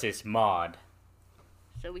Maude vs. Maude.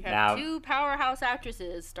 So we have two powerhouse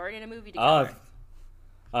actresses starring a movie together.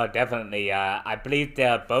 Oh, definitely. I believe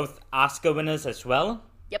they're both Oscar winners as well.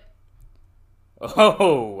 Yep.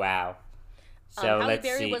 Oh, wow. So Halle let's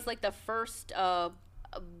Berry see. was like the first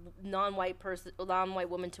non-white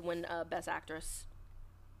woman to win Best Actress.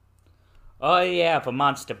 Oh, yeah, for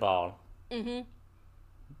Monster Ball. And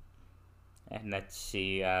And let's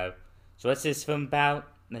see. So what's this film about?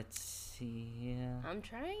 Let's see. I'm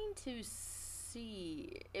trying to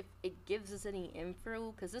see if it gives us any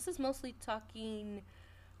info, because this is mostly talking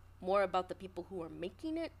more about the people who are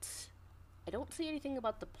making it. I don't see anything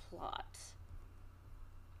about the plot.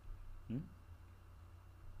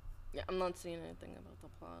 Yeah, I'm not seeing anything about the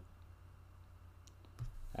plot.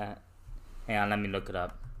 Hang on, let me look it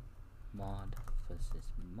up. Maude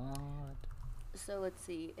vs. Maude. So let's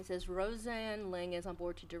see. It says Roseanne Lang is on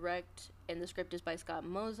board to direct, and the script is by Scott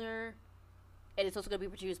Moser. And it's also going to be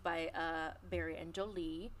produced by Berry and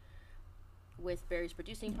Jolie. with Barry's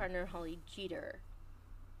producing partner Holly Jeter.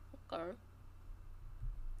 Okay.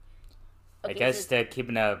 I guess they're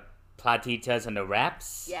keeping the plot details on the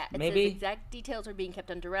wraps. Yeah, it maybe says exact details are being kept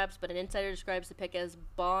under wraps, but an insider describes the pick as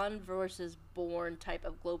Bond versus Bourne type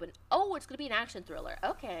of Globe. Oh, it's going to be an action thriller.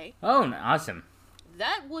 Okay. Oh, awesome.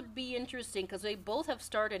 That would be interesting because they both have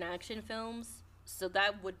starred in action films, so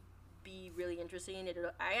that would be really interesting.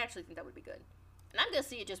 I actually think that would be good. And I'm going to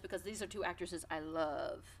see it just because these are two actresses I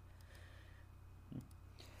love.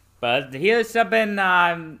 But here's something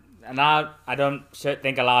I don't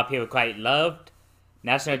think a lot of people quite loved.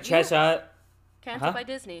 National Treasure. Canceled by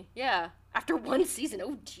Disney. Yeah. After one season.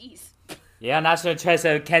 Oh, jeez. Yeah, National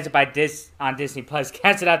Treasure canceled on Disney Plus.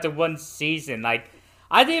 Canceled after one season. Like,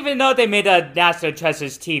 I didn't even know they made a National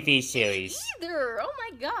Treasures TV series. Either. Oh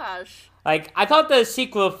my gosh. Like, I thought the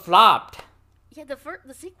sequel flopped. Yeah, the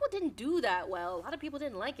sequel didn't do that well. A lot of people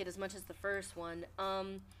didn't like it as much as the first one.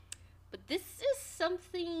 But this is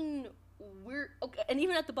something weird. Okay, and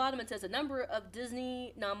even at the bottom it says a number of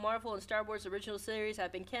Disney, non-Marvel, and Star Wars original series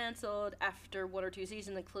have been canceled after 1 or 2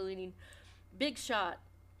 seasons, including Big Shot,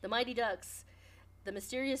 The Mighty Ducks, The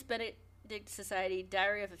Mysterious Benedict Society,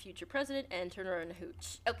 Diary of a Future President, and Turner and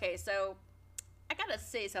Hooch. Okay, so I gotta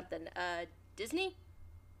say something. Disney,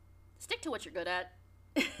 stick to what you're good at.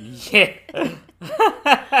 Yeah. I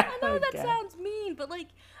know that sounds mean, but like,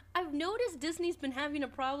 I've noticed Disney's been having a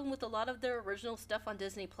problem with a lot of their original stuff on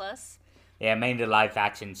Disney Plus. Yeah, mainly live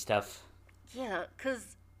action stuff. Yeah,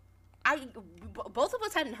 because both of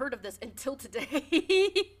us hadn't heard of this until today.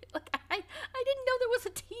 Like, I didn't know there was a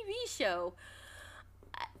TV show.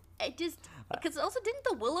 I just, because also didn't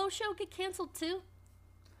the Willow show get canceled too?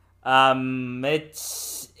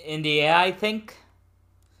 It's in the air, I think.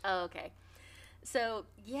 Oh, okay. So,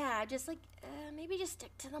 yeah, just like, maybe just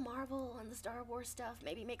stick to the Marvel and the Star Wars stuff.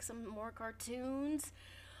 Maybe make some more cartoons.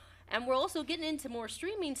 And we're also getting into more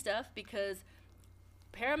streaming stuff because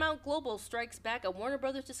Paramount Global strikes back at Warner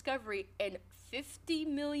Brothers Discovery and $50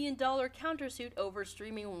 million countersuit over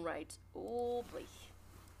streaming rights. Oh, boy.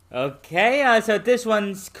 Okay, so this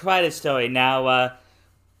one's quite a story. Now,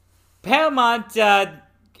 Paramount back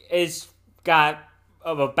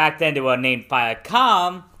then they were named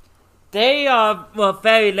Viacom. They were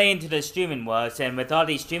very late into the streaming wars, and with all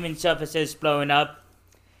these streaming services blowing up,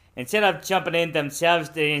 instead of jumping in themselves,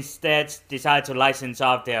 they instead decided to license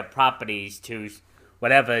off their properties to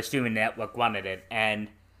whatever streaming network wanted it. And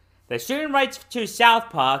the streaming rights to South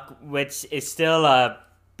Park, which is still a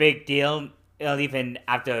big deal, even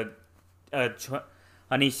after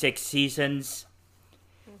 26 seasons,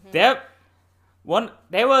 there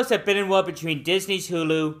was a bidding war between Disney's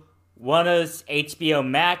Hulu, Warner's HBO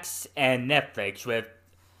Max, and Netflix, with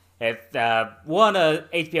Warner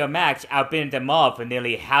HBO Max outbidding them all for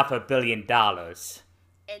nearly $500 million.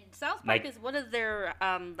 And South Park is one of their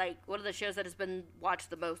one of the shows that has been watched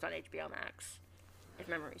the most on HBO Max, if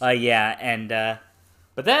memory serves. Yeah, and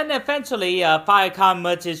but then eventually Viacom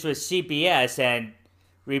merges with CBS and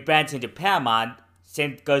rebrands into Paramount.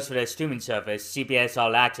 Same goes for the streaming service. CBS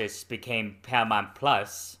All Access became Paramount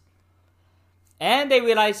Plus. And they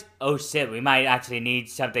realized, oh shit, we might actually need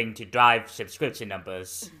something to drive subscription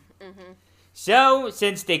numbers. Mm-hmm. So,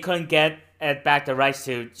 since they couldn't get back the rights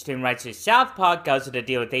to stream rights to South Park because of the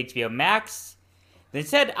deal with HBO Max, they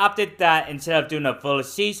instead opted that instead of doing a full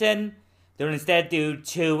season, they would instead do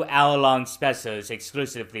 2-hour-long specials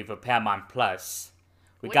exclusively for Paramount Plus.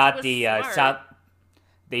 We got the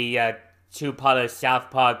two-parter South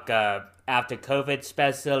Park After COVID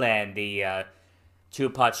special and the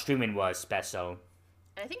 2-part Streaming Wars special.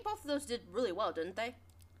 And I think both of those did really well, didn't they?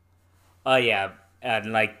 Oh yeah,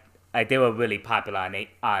 and they were really popular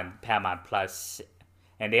on Paramount Plus,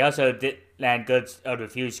 and they also did land good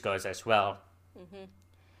review scores as well. Mm-hmm.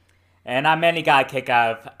 And I mainly got a kick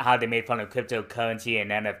out of how they made fun of cryptocurrency and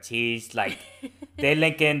NFTs. Like they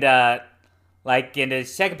link in in the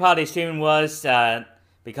second part of the Streaming Wars,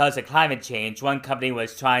 because of climate change, one company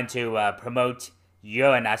was trying to promote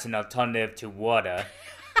urine as an alternative to water.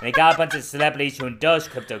 And they got a bunch of celebrities to endorse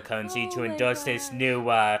cryptocurrency to endorse this new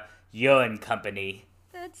urine company.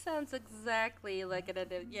 That sounds exactly like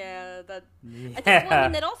it. Yeah, that. Yeah. I think, well, I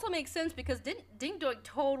mean, that also makes sense because Ding Dong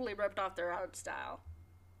totally ripped off their art style.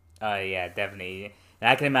 Oh yeah, definitely. And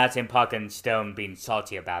I can imagine Parker and Stone being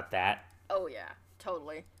salty about that. Oh yeah,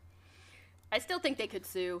 totally. I still think they could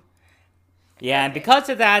sue. Yeah, and because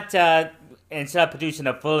of that, instead of producing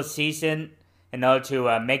a full season in order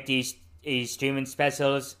to make these streaming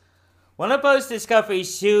specials, Warner Bros. Discovery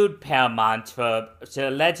sued Paramount for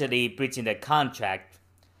allegedly breaching their contract.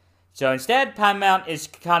 So instead, Paramount is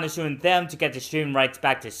kind of suing them to get the streaming rights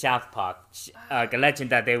back to South Park, alleging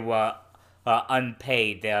that they were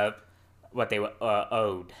unpaid what they were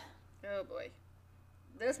owed. Oh boy.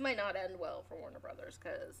 This might not end well for Warner Brothers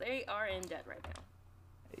because they are in debt right now.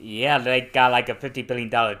 Yeah, they got like a $50 billion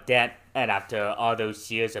debt, and after all those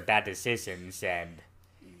years of bad decisions, and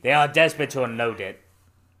they are desperate to unload it.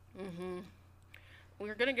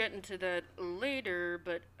 We're gonna get into that later,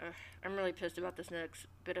 but I'm really pissed about this next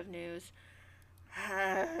bit of news.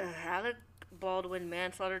 Alec Baldwin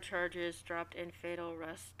manslaughter charges dropped in fatal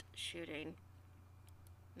Rust shooting.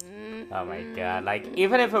 Oh my god, like,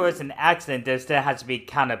 even if it was an accident, there still has to be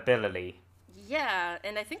accountability. Yeah,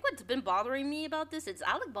 and I think what's been bothering me about this is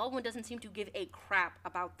Alec Baldwin doesn't seem to give a crap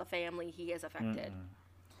about the family he has affected.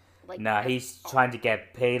 Like, No, he's trying to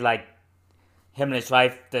get paid. Like, him and his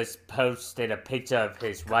wife just posted a picture of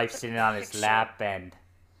his wife sitting on his lap, and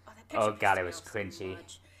that picture oh god, pissed it me was off so cringy.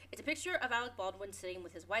 much. It's a picture of Alec Baldwin sitting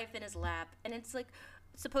with his wife in his lap, and it's like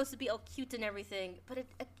supposed to be all cute and everything, but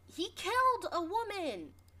he killed a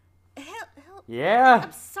woman. Hell, Yeah.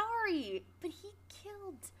 I'm sorry, but he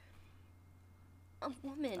killed a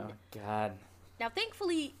woman. Oh god. Now,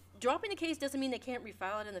 thankfully, dropping the case doesn't mean they can't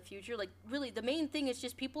refile it in the future. Like, really, the main thing is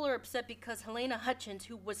just people are upset because Helena Hutchins,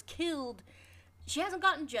 who was killed, she hasn't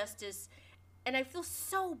gotten justice, and I feel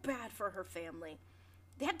so bad for her family.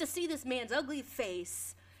 They had to see this man's ugly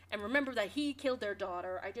face and remember that he killed their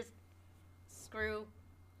daughter. Screw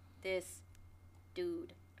this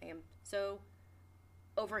dude. I am so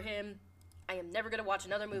over him. I am never gonna watch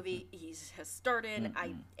another movie he has starred in.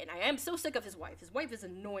 I am so sick of his wife. His wife is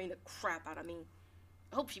annoying the crap out of me.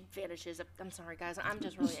 I hope she vanishes. I'm sorry, guys. I'm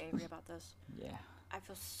just really angry about this. Yeah. I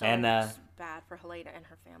feel so bad for Helena and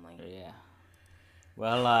her family. Yeah.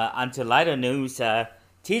 Well, on to lighter news.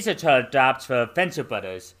 Teaser trailer drops for Venture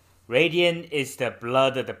Brothers. Radiant is the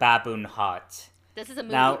blood of the baboon heart. This is a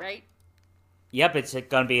movie, Now, right? Yep, it's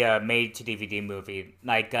gonna be a made-to-DVD movie.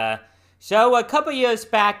 Like, so a couple years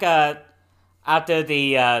back, after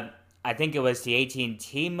the, I think it was the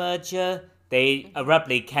AT&T merger, they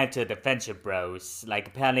abruptly canceled the Venture Bros. Like,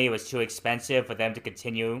 apparently it was too expensive for them to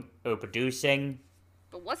continue producing.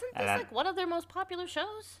 But wasn't this like one of their most popular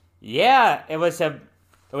shows? Yeah, it was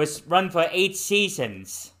run for 8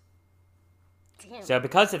 seasons. Damn. So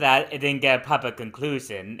because of that, it didn't get a proper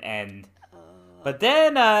conclusion, and but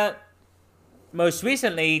then most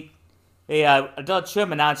recently, the Adult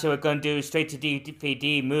Swim announced they were going to do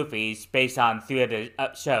straight-to-DVD movies based on 3 of the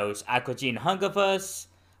shows: Aqua Teen Hungerverse,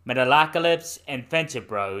 Metalocalypse, and Venture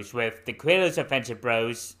Bros, with the creators of Venture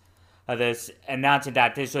Bros announcing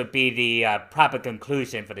that this would be the proper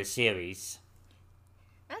conclusion for the series.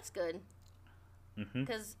 That's good.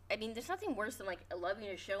 Because, I mean, there's nothing worse than, like, loving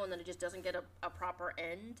a show and then it just doesn't get a proper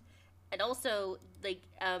end. And also, like,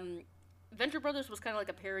 Venture Brothers was kind of like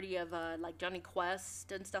a parody of, like, Johnny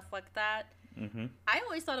Quest and stuff like that. I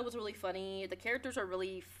always thought it was really funny. The characters are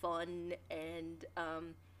really fun. And,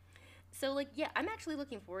 so, like, yeah, I'm actually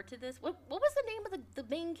looking forward to this. What was the name of the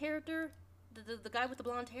main character? The guy with the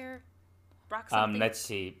blonde hair? Brock something? Let's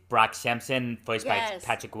see. Brock Sampson, voiced by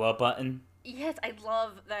Patrick Warburton. Yes, I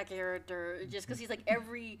love that character just because he's like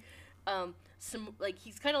every,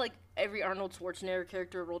 he's kind of like every Arnold Schwarzenegger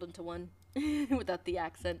character rolled into one, without the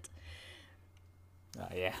accent. Oh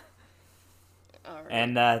yeah. All right.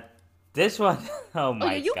 And this one, oh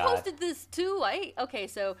my god. You posted this too. Okay,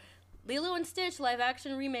 so Lilo and Stitch live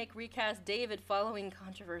action remake recast David following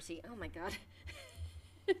controversy. Oh my god.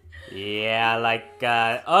 Yeah, like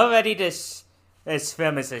already this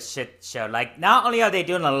film is a shit show. Like, not only are they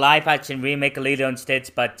doing a live-action remake of Lilo and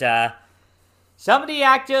Stitch, but some of the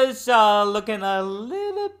actors are looking a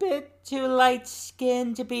little bit too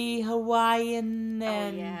light-skinned to be Hawaiian.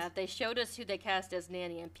 And... Oh, yeah. They showed us who they cast as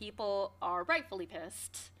Nanny, and people are rightfully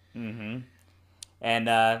pissed. And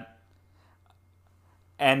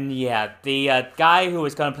yeah, the guy who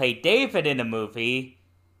was going to play David in the movie,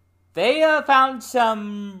 they found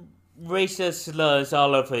some racist slurs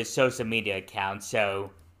all over his social media account, so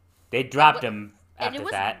they dropped him after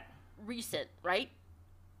that. Recent, right?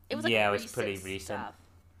 It was like it was pretty recent. Stuff.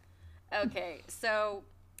 Okay, so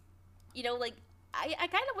like I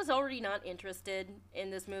kind of was already not interested in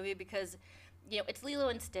this movie because it's Lilo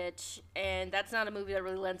and Stitch, and that's not a movie that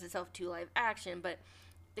really lends itself to live action. But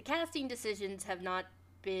the casting decisions have not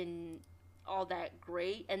been all that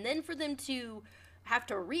great, and then for them to have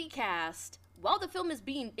to recast while the film is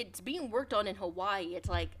being worked on in Hawaii, it's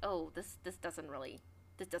like, oh, this doesn't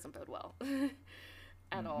bode well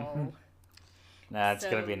at all. Nah, it's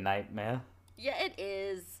gonna be a nightmare. Yeah, it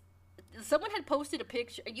is. Someone had posted a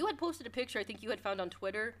picture. You had posted a picture. I think you had found on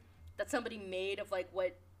Twitter that somebody made of like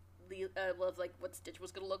what Stitch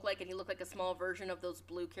was gonna look like, and he looked like a small version of those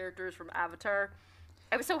blue characters from Avatar.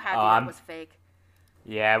 I was so happy Oh, that was fake.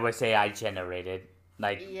 Yeah, it was AI generated.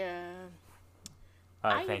 Like, Yeah.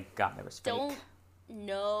 oh, thank God it was fake. Don't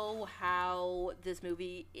know how this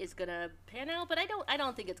movie is gonna pan out, but I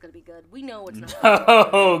don't think it's gonna be good. We know it's not.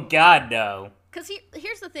 Oh God, no. Because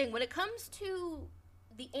here's the thing: when it comes to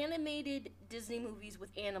the animated Disney movies with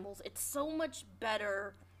animals, it's so much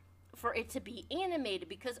better for it to be animated.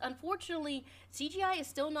 Because unfortunately, CGI is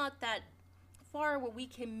still not that far where we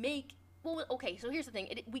can make. Well, okay, so here's the thing: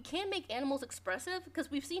 we can make animals expressive because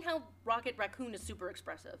we've seen how Rocket Raccoon is super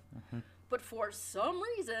expressive, but for some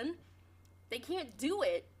reason, they can't do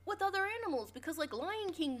it with other animals because, like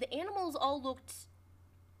Lion King, the animals all looked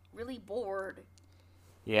really bored.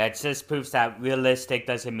 Yeah, it just proves that realistic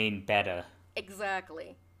doesn't mean better.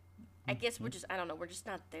 Exactly. I guess we're just, I don't know, we're just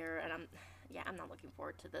not there, and I'm not looking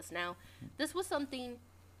forward to this. Now, this was something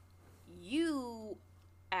you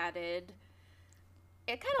added.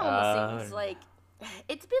 It kind of almost seems like,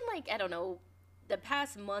 it's been like, I don't know, the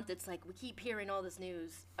past month, it's like we keep hearing all this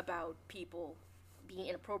news about people being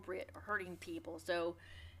inappropriate or hurting people. So,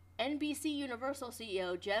 NBC Universal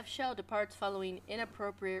CEO Jeff Shell departs following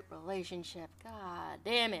inappropriate relationship. God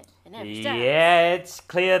damn it. It never stops. Yeah, it's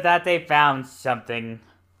clear that they found something.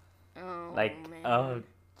 Oh, Like, man. oh,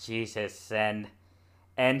 Jesus. And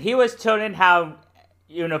he was telling how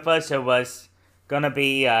Universal was gonna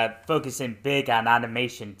be focusing big on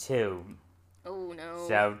animation too. Oh, no.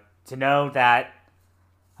 So, to know that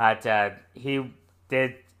he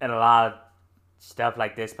did a lot of stuff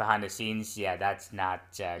like this behind the scenes, yeah, that's not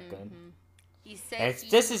good. He said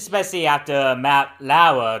This especially after Matt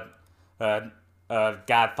Lauer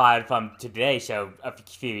got fired from Today Show a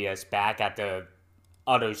few years back after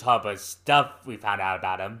all those horrible stuff we found out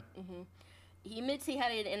about him. he admits he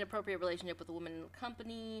had an inappropriate relationship with a woman in the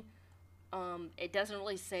company. It doesn't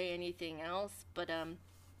really say anything else, but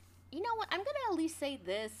you know what? I'm gonna at least say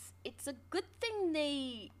this. It's a good thing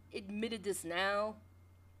they admitted this now.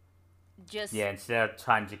 Just Yeah, instead of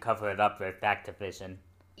trying to cover it up with Activision.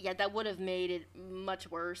 yeah, that would have made it much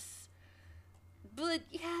worse. But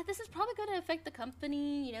yeah, this is probably going to affect the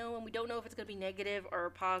company, you know, and we don't know if it's going to be negative or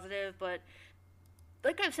positive. But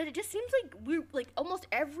like I've said, it just seems like we're like almost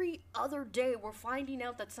every other day we're finding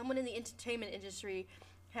out that someone in the entertainment industry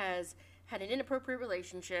has had an inappropriate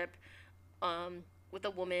relationship with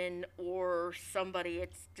a woman or somebody.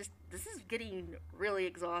 It's just, this is getting really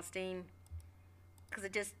exhausting because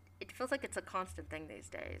it feels like it's a constant thing these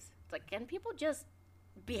days. It's like, can people just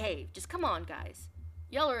behave? Just come on, guys.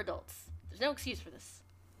 Y'all are adults. There's no excuse for this.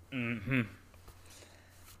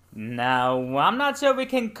 Now, I'm not sure we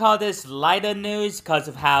can call this lighter news because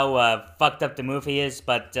of how fucked up the movie is,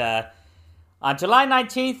 but on July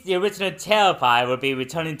 19th, the original Terrifier will be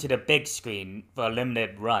returning to the big screen for a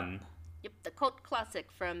limited run. Yep, the cult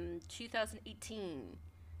classic from 2018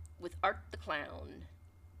 with Art the Clown.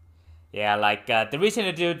 Yeah, like, the reason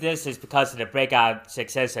to do this is because of the breakout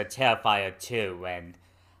success of Terrifier 2, and,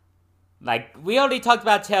 like, we already talked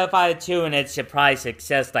about Terrifier 2 and its surprise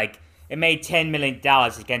success, like, it made $10 million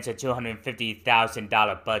against a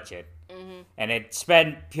 $250,000 budget. And it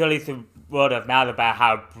spread purely through word of mouth about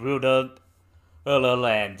how brutal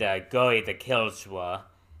and gory the kills were.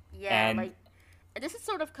 Yeah, And- like, this has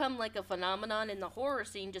sort of come like a phenomenon in the horror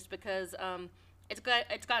scene just because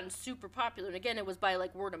it's gotten super popular. And again, it was by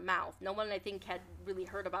like word of mouth. No one, I think, had really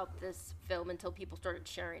heard about this film until people started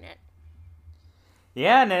sharing it.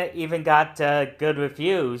 Yeah, and it even got good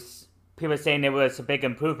reviews. People saying it was a big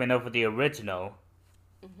improvement over the original.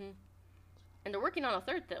 And they're working on a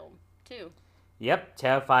third film, too. Yep,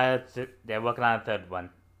 Terrifier, they're working on a third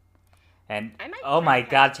one. And, I might oh my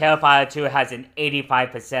try god, Terrifier 2 has an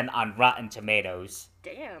 85% on Rotten Tomatoes.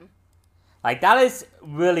 Damn. Like, that is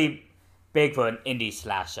really big for an indie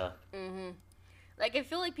slasher. Like, I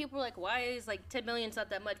feel like people are like, why is, like, 10 million's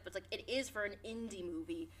not that much? But it's like, it is for an indie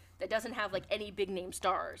movie that doesn't have, like, any big-name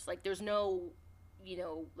stars. Like, there's no, you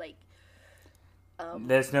know, like...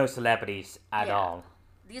 There's no celebrities at Yeah. all.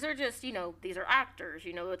 These are just, you know, these are actors.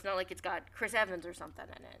 You know, it's not like it's got Chris Evans or something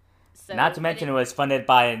in it. So, Not to mention it was funded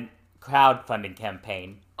by a crowdfunding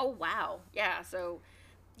campaign. Oh, wow. Yeah, so...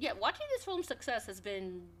 Yeah, watching this film's success has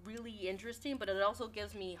been really interesting, but it also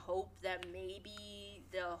gives me hope that maybe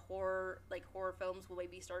the horror films will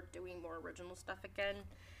maybe start doing more original stuff again.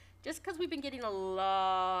 Just because we've been getting a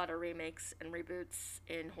lot of remakes and reboots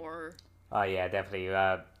in horror. Oh yeah, definitely.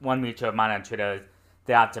 One mutual of mine on Twitter,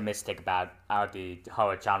 they're optimistic about the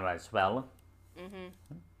horror genre as well.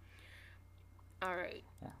 Alright.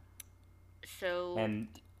 So, And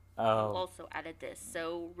you also added this.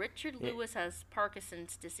 So, Richard Lewis has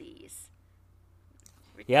Parkinson's disease.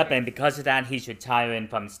 yep, and because of that, he's retiring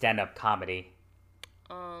from stand-up comedy.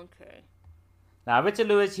 Okay. Now, Richard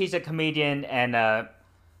Lewis, he's a comedian and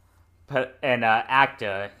an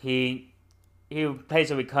actor. He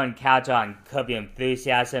plays a recurring character on Curb Your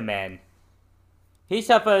Enthusiasm, and he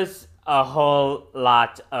suffers a whole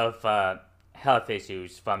lot of health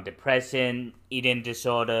issues from depression, eating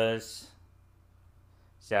disorders.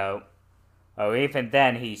 So, or even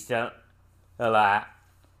then, he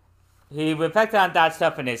reflected on that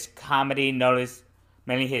stuff in his comedy. Notice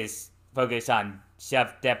mainly his focus on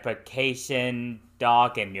self-deprecation,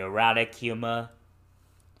 dark and neurotic humor.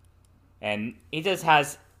 And he just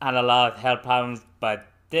has had a lot of health problems, but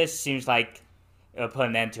this seems like it'll put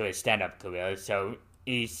an end to his stand-up career. So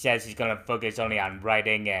he says he's gonna focus only on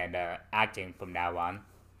writing and acting from now on.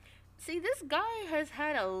 See, this guy has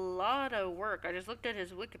had a lot of work. I just looked at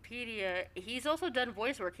his Wikipedia. He's also done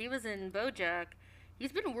voice work. He was in BoJack.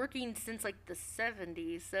 He's been working since like the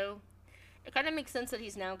 70s, so it kind of makes sense that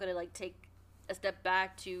he's now gonna like take a step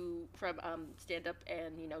back from stand up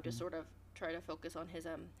and just sort of try to focus on his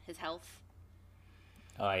health.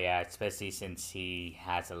 Oh yeah, especially since he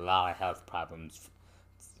has a lot of health problems.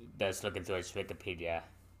 Just looking through his Wikipedia.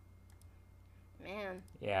 Man.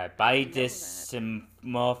 Yeah, body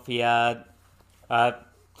dysmorphia,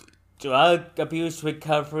 drug abuse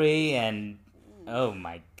recovery, and oh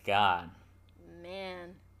my god.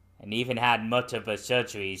 Man. And even had multiple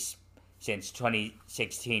surgeries since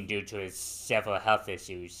 2016 due to his several health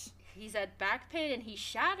issues. He's had back pain and he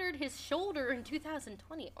shattered his shoulder in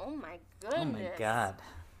 2020. Oh my goodness. Oh my god.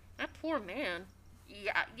 That poor man.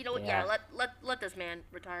 Yeah, you know what? Yeah, let this man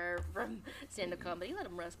retire from stand-up comedy. Let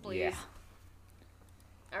him rest, please. Yeah.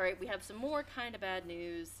 All right, we have some more kind of bad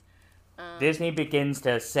news. Disney begins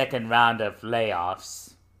the second round of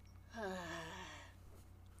layoffs.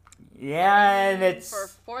 Yeah, and it's for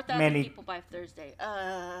 4,000 people by Thursday.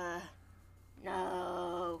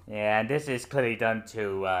 No. Yeah, and this is clearly done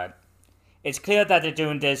to. It's clear that they're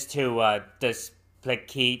doing this to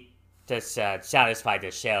satisfy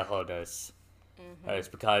the shareholders. It's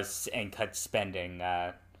because and cut spending.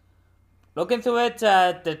 Looking through it,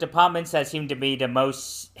 the departments that seem to be the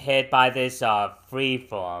most hit by this are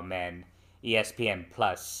Freeform and ESPN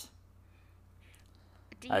Plus.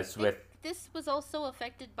 Do you think this was also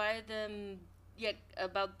affected by them? Yeah,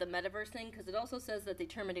 about the metaverse thing, because it also says that they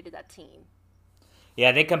terminated that team.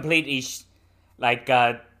 Yeah, they completely,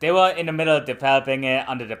 they were in the middle of developing it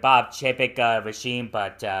under the Bob Chapek regime,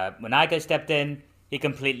 but when Iger stepped in, he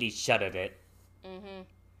completely shuttered it.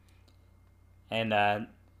 And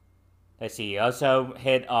let's see, he also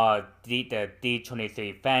hit the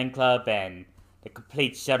D23 fan club and the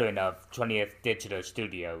complete shuttering of 20th Digital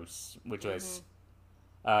Studios, which was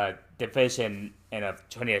a division of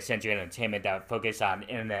 20th Century Entertainment that focused on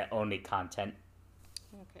internet-only content.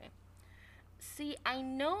 Okay. See, I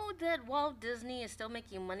know that Walt Disney is still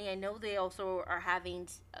making money. I know they also are having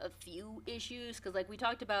a few issues, because like we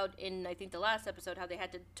talked about in, I think, the last episode, how they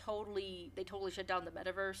had to totally shut down the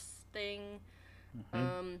metaverse thing.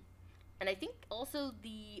 And I think also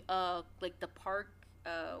the park,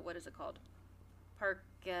 what is it called? Park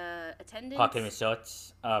attendance? Park and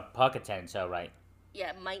resorts, park attendance, right.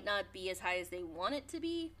 Yeah, might not be as high as they want it to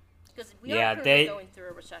be, because we are currently going through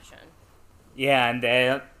a recession.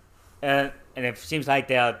 Yeah, and it seems like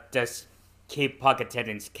they'll just keep park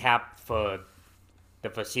attendance capped for the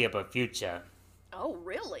foreseeable future. Oh,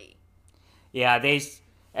 really? Yeah,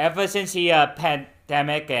 ever since the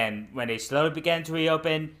pandemic and when they slowly began to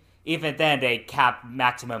reopen, even then they capped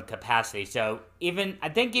maximum capacity. So I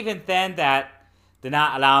think even then that they're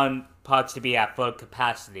not allowing parks to be at full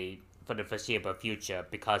capacity for the foreseeable future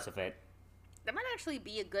because of it. That might actually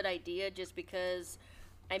be a good idea, just because,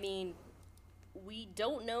 I mean, we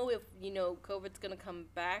don't know if, COVID's going to come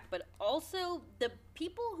back, but also the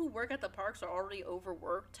people who work at the parks are already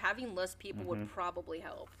overworked. Having less people would probably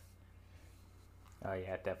help. Oh,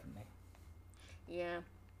 yeah, definitely. Yeah.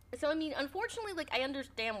 So, I mean, unfortunately, I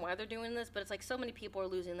understand why they're doing this, but it's so many people are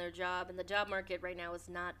losing their job, and the job market right now is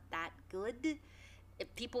not that good.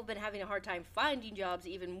 People have been having a hard time finding jobs,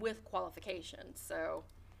 even with qualifications, so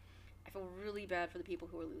I feel really bad for the people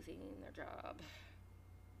who are losing their job.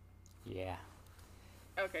 Yeah.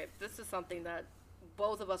 Okay, this is something that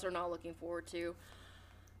both of us are not looking forward to.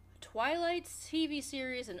 Twilight's TV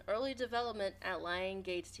series in early development at Lion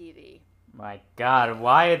Gates TV. My God,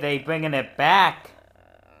 why are they bringing it back?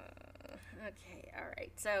 Okay,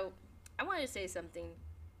 alright. So, I wanted to say something.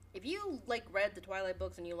 If you, read the Twilight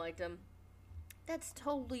books and you liked them, that's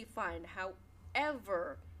totally fine.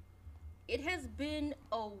 However, it has been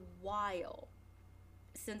a while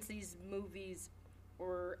since these movies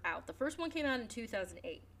were out. The first one came out in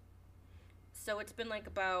 2008. So it's been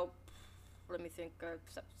about let me think.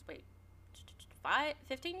 Wait,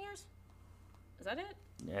 15 years? Is that it?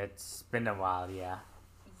 It's been a while, yeah.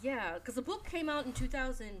 Yeah, because the book came out in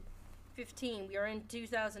 2015. We are in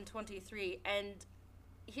 2023, and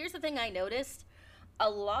here's the thing I noticed: a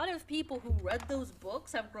lot of people who read those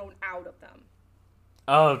books have grown out of them.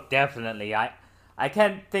 Oh, definitely. I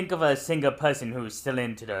can't think of a single person who's still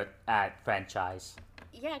into the franchise.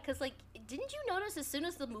 Yeah, because, like, didn't you notice as soon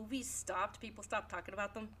as the movies stopped, people stopped talking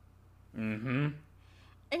about them? Mm-hmm.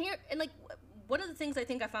 And like, one of the things I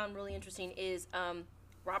think I found really interesting is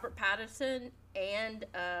Robert Pattinson and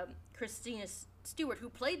Christina Stewart, who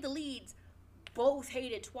played the leads, both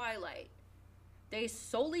hated Twilight. They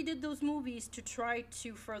solely did those movies to try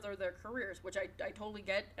to further their careers, which I totally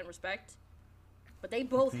get and respect. But they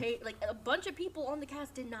both hate, like, a bunch of people on the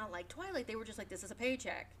cast did not like Twilight. They were just like, this is a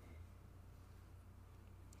paycheck.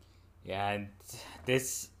 Yeah, and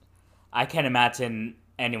I can't imagine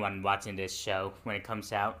anyone watching this show when it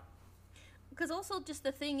comes out. Because also, just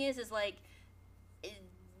the thing is like,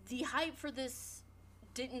 the hype for this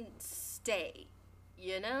didn't stay,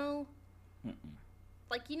 you know? Mm-mm.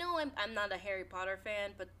 Like, I'm not a Harry Potter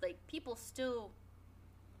fan, but, like, people still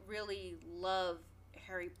really love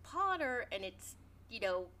Harry Potter, and it's,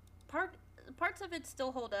 parts of it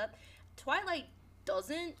still hold up. Twilight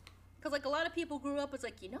doesn't, because, like, a lot of people grew up as,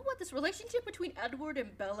 like, you know what, this relationship between Edward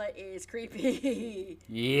and Bella is creepy.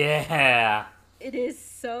 Yeah. It is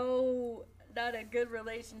so not a good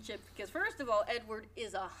relationship, because, first of all, Edward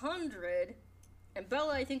is 100, and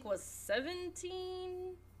Bella, I think, was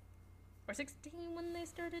 17 or 16 when they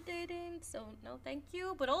started dating, so no thank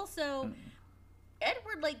you. But also,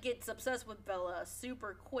 Edward, like, gets obsessed with Bella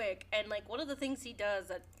super quick, and, like, one of the things he does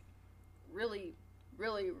that really,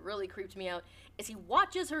 really, really creeped me out is he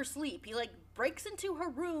watches her sleep. He, like, breaks into her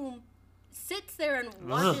room, sits there, and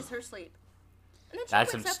watches her sleep. And then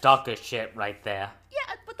That's some stalker shit right there.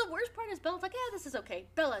 Yeah, but the worst part is Bella's like, yeah, this is okay.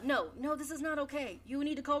 Bella, no, this is not okay. You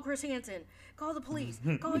need to call Chris Hansen. Call the police.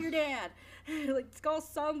 Call your dad. Like, call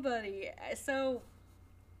somebody. So,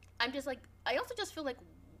 I'm just like, I also just feel like,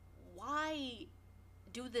 why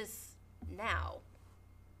do this now?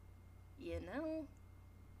 You know?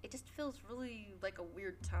 It just feels really like a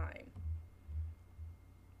weird time.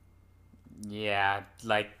 Yeah,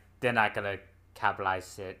 like, they're not gonna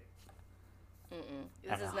capitalize it.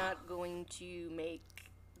 This is not going to make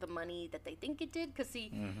the money that they think it did. Because, see,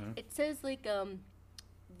 it says, like,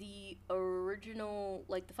 the original,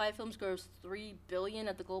 like, the 5 films grossed $3 billion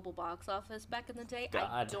at the global box office back in the day. God.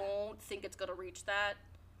 I don't think it's going to reach that.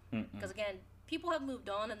 Because, again, people have moved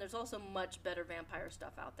on, and there's also much better vampire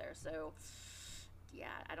stuff out there. So,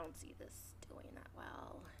 yeah, I don't see this doing that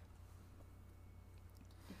well.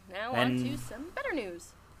 Now on to some better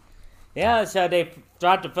news. Yeah, so they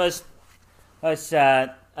dropped the first a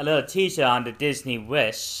little teaser on the Disney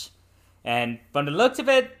Wish, and from the looks of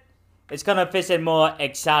it, it's gonna visit more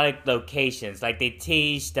exotic locations. Like, they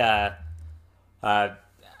teased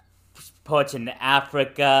ports in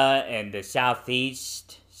Africa and the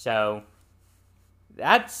Southeast. So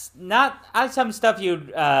that's some stuff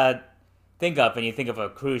you'd think of when you think of a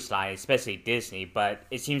cruise line, especially Disney. But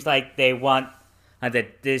it seems like they want the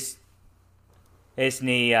Disney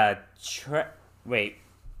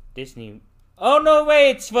Disney. Oh, no,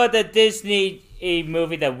 wait, it's for the Disney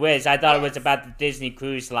movie, The Wiz. I thought it was about the Disney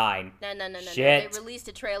Cruise Line. No. Shit. They released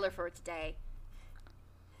a trailer for it today.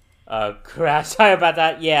 Oh, crap. Sorry about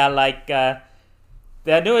that. Yeah, like, the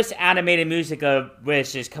newest animated musical,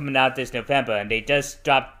 Wish, is coming out this November, and they just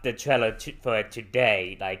dropped the trailer for it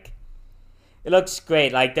today. Like, it looks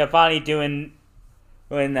great. Like, they're finally doing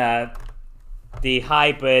the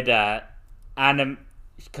hybrid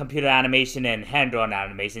computer animation and hand-drawn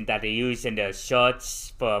animation that they use in the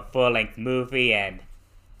shorts for a full-length movie, and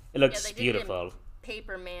it looks beautiful.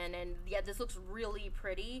 Paperman, and yeah, this looks really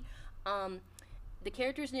pretty. The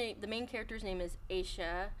main character's name is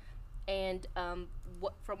Aisha, and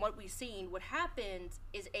from what we've seen, what happens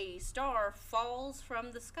is a star falls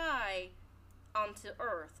from the sky onto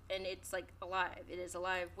Earth, and it's like alive. It is a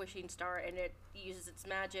live wishing star, and it uses its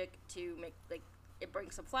magic to make, like, it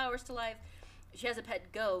brings some flowers to life. She has a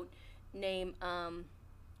pet goat named,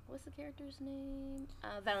 what's the character's name?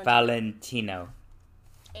 Valentino.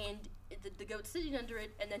 And the goat's sitting under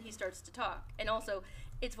it, and then he starts to talk. And also,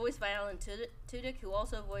 it's voiced by Alan Tudyk, who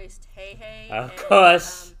also voiced Hey Hey. Of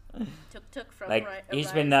course. Tuk from like,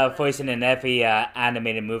 he's been voicing in every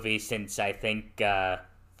animated movie since, I think,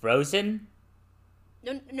 Frozen?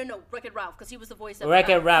 No, Wreck-It Ralph, because he was the voice of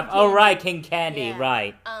Wreck-It Ralph. Oh, right, King Candy, yeah.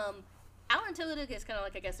 right. Alan Tudyk is kind of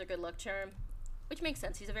like, I guess, their good luck charm, which makes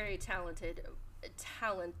sense. He's a very talented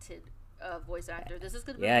voice actor. This is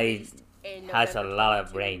going to be Yeah, he released in has a November lot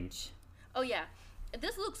of 22. range. Oh yeah,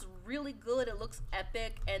 this looks really good. It looks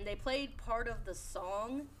epic, and they played part of the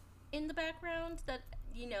song in the background. That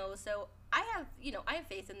so I have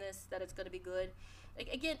faith in this that it's going to be good.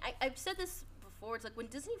 Like again, I've said this before. It's like when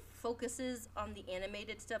Disney focuses on the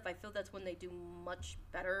animated stuff, I feel that's when they do much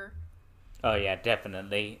better. Oh yeah,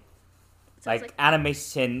 definitely. So it's Like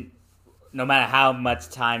animation, no matter how much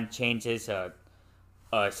time changes or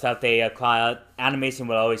stuff they acquire, animation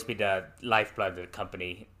will always be the lifeblood of the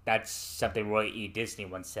company. That's something Roy E. Disney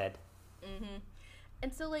once said.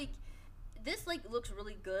 And so like this like looks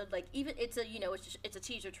really good. Like even it's a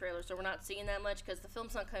teaser trailer, so we're not seeing that much because the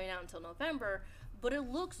film's not coming out until November. But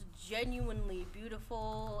it looks genuinely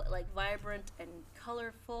beautiful, like vibrant and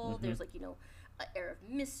colorful. There's like an air of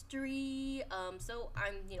mystery. So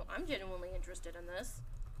I'm genuinely interested in this.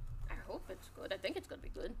 I hope it's good. I think it's gonna be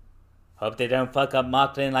good. Hope they don't fuck up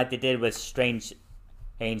marketing like they did with Strange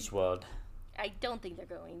World. I don't think they're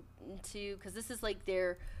going to, because this is like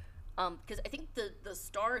their, because I think the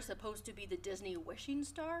star is supposed to be the Disney wishing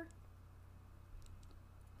star.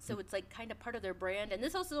 So it's like kind of part of their brand, and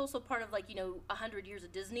this is also part of like 100 years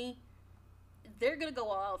of Disney. They're gonna go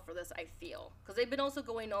all out for this, I feel, because they've been also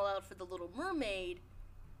going all out for the Little Mermaid,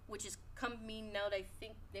 which is coming out I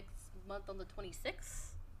think next month on the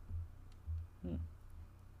 26th.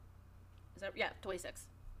 Is that 26th?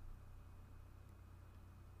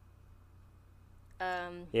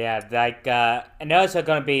 Yeah, like, and they're also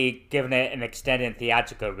going to be giving it an extended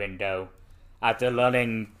theatrical window after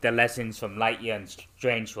learning the lessons from Lightyear and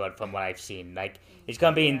Strange World from what I've seen. Like, it's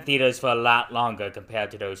going to be in theaters for a lot longer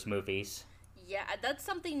compared to those movies. Yeah, that's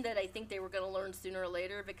something that I think they were going to learn sooner or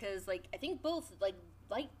later, because, like, I think both, like,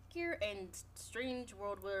 Lightyear and Strange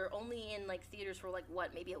World were only in, like, theaters for, like,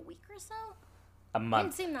 what, maybe a week or so? A It month.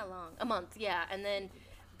 didn't seem that long. A month, yeah. And then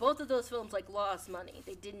both of those films, like, lost money.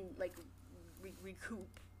 They didn't, like,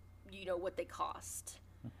 recoup, what they cost.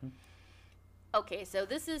 Okay, so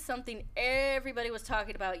this is something everybody was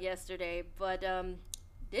talking about yesterday, but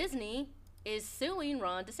Disney is suing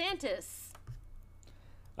Ron DeSantis.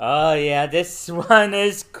 Oh, yeah, this one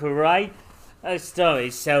is quite a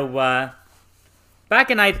story. So,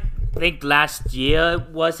 back in, I think, last year,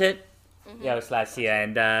 was it? Yeah, it was last year.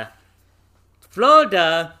 And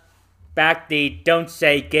Florida backed the Don't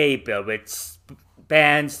Say Gay bill, which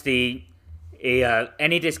bans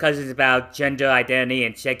any discussions about gender identity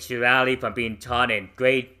and sexuality from being taught in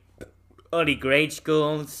early grade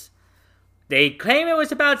schools. They claim it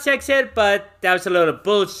was about sex ed, but that was a little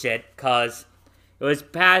bullshit, because it was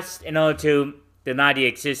passed in order to deny the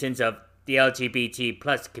existence of the LGBT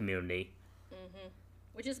plus community.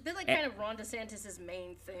 Which has been, like, kind of Ron DeSantis'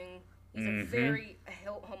 main thing. He's a very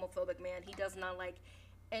homophobic man. He does not like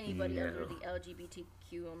anybody under the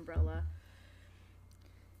LGBTQ umbrella.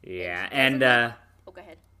 Yeah, and and, Oh, go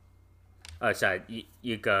ahead. oh, sorry,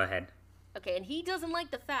 you go ahead. Okay, and he doesn't like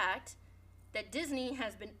the fact that Disney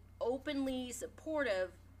has been openly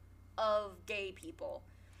supportive of gay people.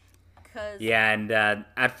 Yeah, and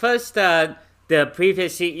at first, the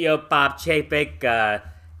previous CEO, Bob Chapek,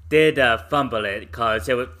 did fumble it, because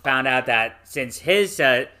it was found out that since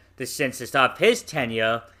the start of his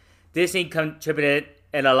tenure, Disney contributed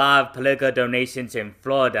a lot of political donations in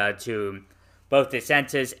Florida to both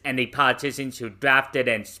DeSantis and the politicians who drafted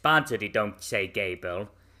and sponsored the Don't Say Gay bill.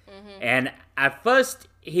 And at first,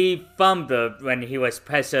 he fumbled when he was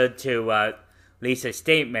pressured to release a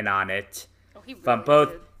statement on it from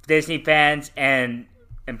both Disney fans and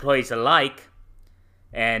employees alike.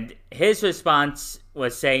 And his response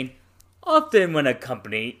was saying, often when a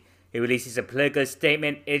company releases a political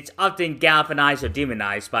statement, it's often galvanized or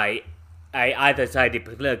demonized by either side of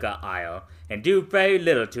the political aisle, and do very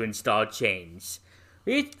little to install change.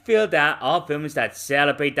 We feel that all films that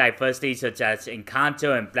celebrate diversity, such as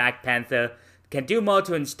Encanto and Black Panther, can do more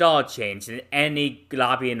to install change than any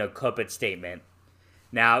lobbying or corporate statement.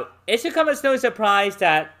 Now, it should come as no surprise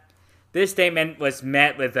that this statement was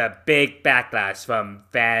met with a big backlash from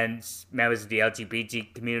fans, members of the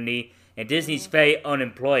LGBT community, and Disney's very own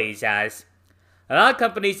employees, as a lot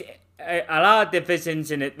of divisions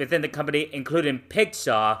within the company, including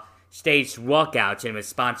Pixar, staged walkouts in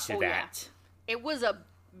response to that. Yeah. It was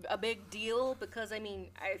a big deal because, I mean,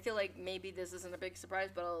 I feel like maybe this isn't a big surprise,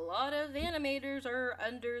 but a lot of animators are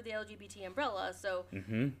under the LGBT umbrella, so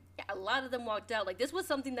yeah, a lot of them walked out. Like, this was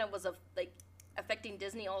something that was affecting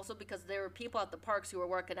Disney also, because there were people at the parks who were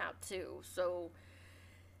working out too, so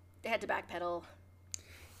they had to backpedal.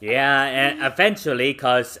 Yeah, and eventually,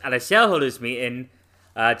 because at a shareholders meeting,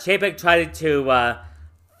 Chapek tried to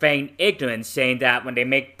feign ignorance, saying that when they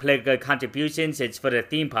make political contributions, it's for the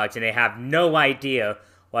theme parks, and they have no idea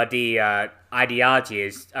what the ideology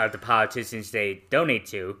is of the politicians they donate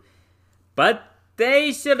to. But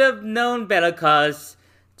they should have known better, because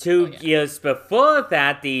 2 years before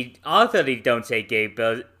that, the author of the Don't Say Gay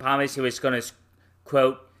bill promised he was going to,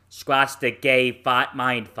 quote, squash the gay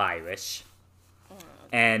mind virus.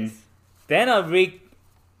 And then on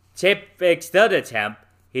Chapek's third attempt,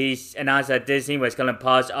 he announced that Disney was going to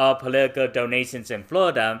pause all political donations in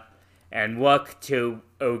Florida and work to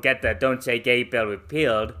get the Don't Say Gay bill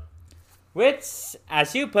repealed, which,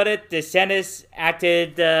 as you put it, DeSantis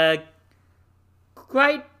acted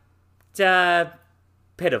quite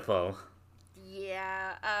pitiful.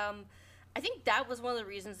 Yeah, I think that was one of the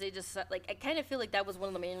reasons they just, like, I kind of feel like that was one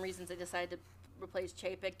of the main reasons they decided to replace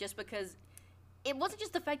Chapek, just because it wasn't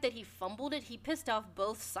just the fact that he fumbled it, he pissed off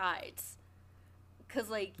both sides. Because,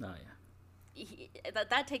 like,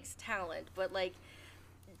 that takes talent, but, like,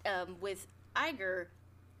 with Iger,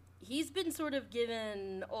 he's been sort of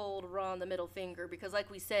giving old Ron the middle finger, because, like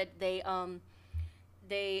we said, they are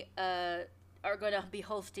going to be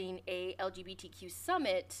hosting a LGBTQ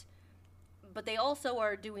summit, but they also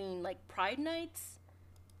are doing, like, Pride Nights.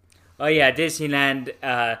 Oh, yeah, Disneyland.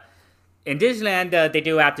 In Disneyland, they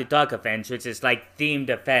do After Dark events, which is like themed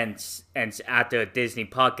events and after Disney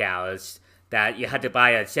park hours that you had to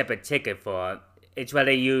buy a separate ticket for. It's where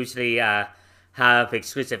they usually have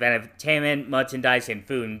exclusive entertainment, merchandise, and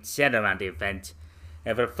food set around the event.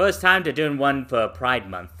 And for the first time, they're doing one for Pride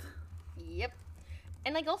Month. Yep.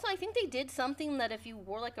 And, like, also, I think they did something that if you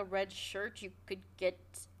wore, like, a red shirt, you could get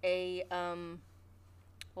a,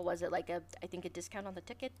 what was it, like, I think a discount on the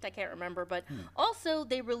ticket? I can't remember. But also,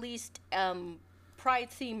 they released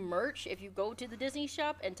Pride-themed merch. If you go to the Disney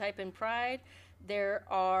shop and type in Pride, there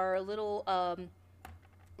are little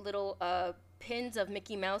pins of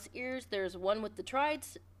Mickey Mouse ears. There's one with the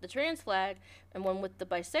trans flag, and one with the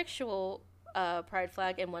bisexual pride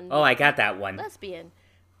flag, and one with I got that one. lesbian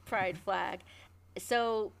pride flag.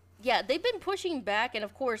 So, yeah, they've been pushing back, and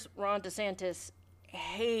of course, Ron DeSantis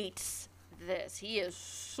hates this. He is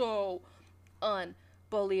so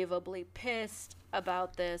unbelievably pissed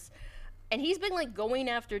about this. And he's been, like, going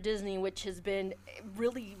after Disney, which has been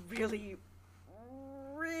really, really,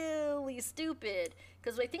 really stupid.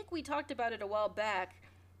 Because I think we talked about it a while back.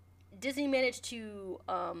 Disney managed to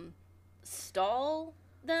stall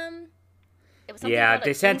them. It was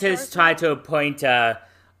DeSantis tried to appoint an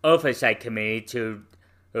oversight committee to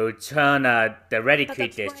turn the Ready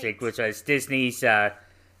Creek district, which was Disney's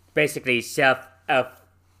basically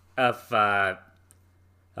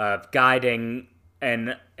guiding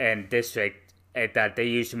and district that they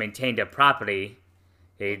use to maintain their property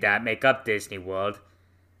that make up Disney World.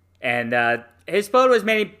 And his board was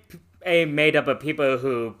mainly made up of people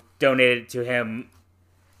who donated to him,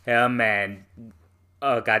 and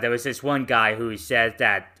oh god, there was this one guy who said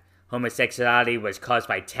that homosexuality was caused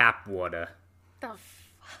by tap water.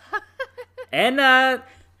 And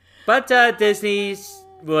but Disney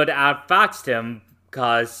would outfoxed him,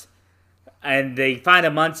 because in the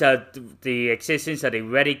final months of the existence of the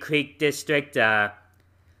Ready Creek district,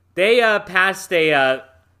 they passed a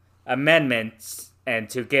amendment and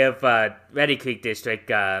to give Ready Creek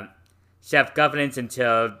district self-governance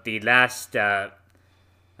until the last heir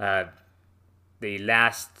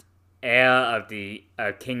of the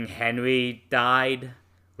King Henry died,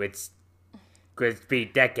 which could be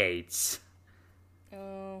decades.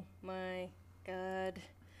 Oh my god.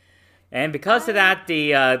 And because of that,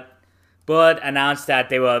 the board announced that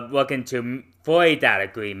they were working to void that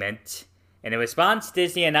agreement. And in response,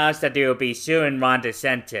 Disney announced that they will be suing Ron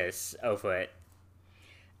DeSantis over it.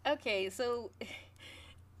 Okay, so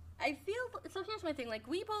so here's my thing. Like,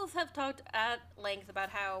 we both have talked at length about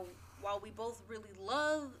how, while we both really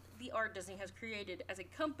love the art Disney has created as a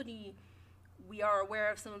company, we are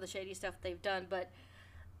aware of some of the shady stuff they've done. But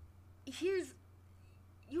you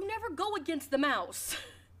never go against the mouse.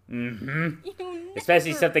 Mm-hmm.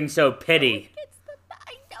 Especially something so petty.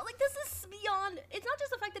 I know, like, this is beyond. It's not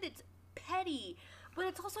just the fact that it's petty, but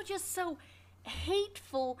it's also just so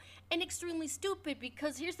hateful and extremely stupid.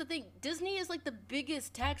 Because here's the thing: Disney is like the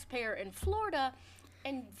biggest taxpayer in Florida,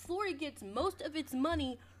 and Florida gets most of its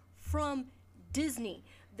money from Disney.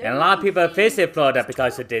 And a lot of people visit Florida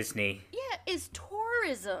because of Disney. Yeah, is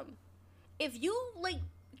tourism. If you, like,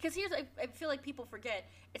 because I feel like people forget,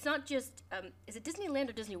 it's not just, is it Disneyland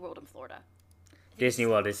or Disney World in Florida? Disney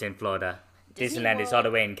World is in Florida. Disneyland is all the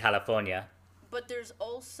way in California. But there's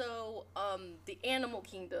also the Animal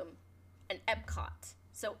Kingdom and Epcot.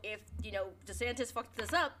 So if, DeSantis fucked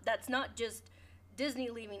this up, that's not just Disney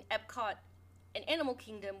leaving Epcot and Animal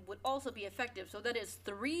Kingdom would also be effective. So that is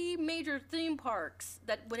 3 major theme parks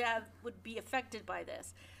that would be affected by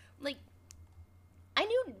this. Like, I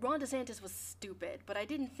knew Ron DeSantis was stupid, but I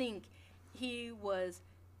didn't think he was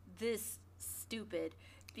this stupid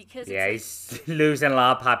because he's losing a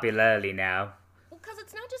lot of popularity now. Well, because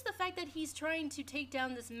it's not just the fact that he's trying to take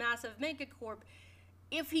down this massive megacorp.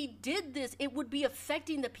 If he did this, it would be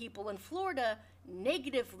affecting the people in Florida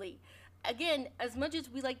negatively. Again, as much as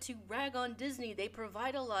we like to rag on Disney, they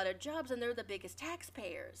provide a lot of jobs and they're the biggest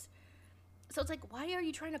taxpayers. So it's like, why are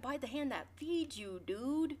you trying to bite the hand that feeds you,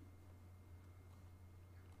 dude?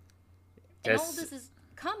 And all this is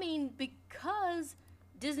coming because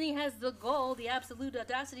Disney has the gall, the absolute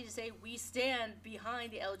audacity to say we stand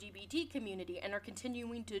behind the LGBT community and are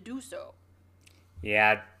continuing to do so.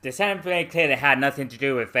 Yeah, the Senate very clearly had nothing to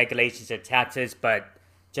do with regulations or taxes, but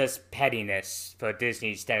just pettiness for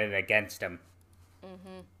Disney standing against them.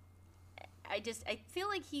 I feel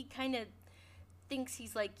like he kind of thinks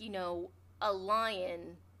he's like, a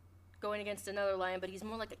lion going against another lion, but he's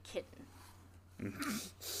more like a kitten.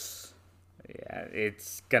 Yeah,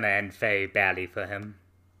 it's gonna end very badly for him.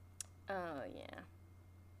 Oh, yeah.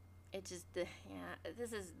 It just,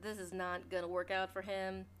 this is not gonna work out for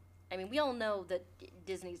him. I mean, we all know that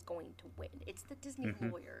Disney's going to win. It's the Disney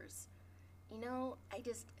lawyers.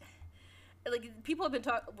 People have been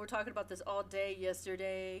we're talking about this all day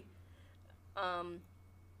yesterday.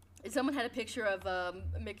 Someone had a picture of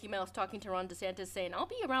Mickey Mouse talking to Ron DeSantis saying, "I'll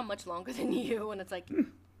be around much longer than you," and it's like, yeah,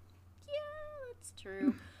 that's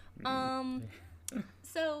true.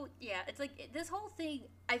 So yeah, it's like this whole thing.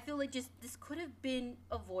 I feel like this could have been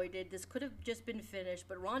avoided. This could have just been finished,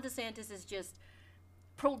 but Ron DeSantis is just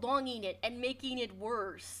prolonging it and making it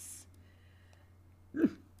worse.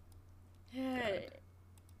 I'm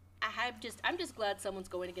just glad someone's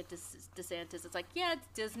going to get DeSantis. It's like, yeah, it's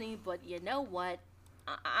Disney, but you know what?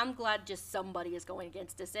 I'm glad just somebody is going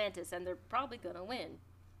against DeSantis, and they're probably going to win.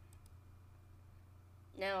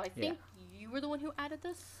 Now, I think you were the one who added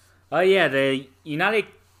this? Oh yeah, the United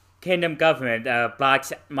Kingdom government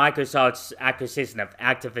blocks Microsoft's acquisition of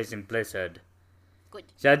Activision Blizzard. Good.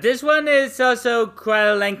 So this one is also quite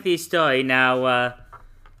a lengthy story. Now,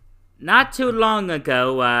 not too long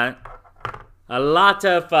ago, a lot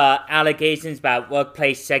of allegations about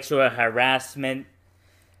workplace sexual harassment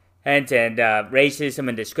and racism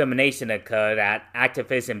and discrimination occurred at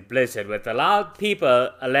Activision Blizzard, with a lot of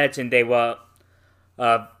people alleging they were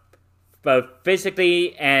both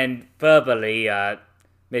physically and verbally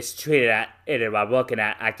mistreated while working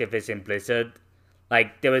at Activision Blizzard.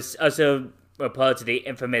 Like, there was also reports of the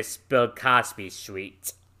infamous Bill Cosby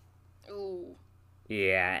suite. Ooh.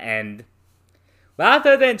 Yeah, and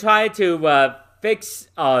rather than try to fix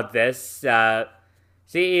all this,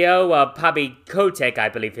 CEO Bobby Kotick, I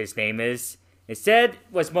believe his name is, instead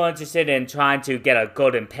was more interested in trying to get a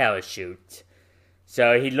golden parachute.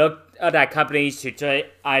 So he looked at companies to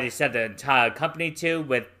try to set the entire company to,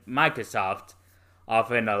 with Microsoft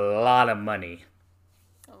offering a lot of money.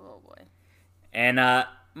 Oh boy. And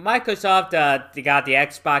Microsoft, they got the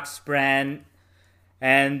Xbox brand,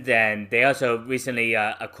 and then they also recently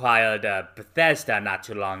acquired Bethesda not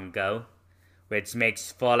too long ago, which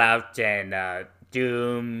makes Fallout and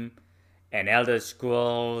Doom and Elder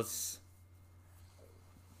Scrolls.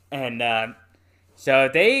 And so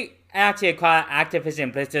they actually acquired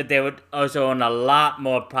Activision Blizzard. They would also own a lot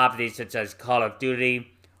more properties such as Call of Duty,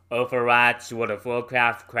 Overwatch, World of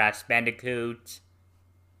Warcraft, Crash Bandicoot.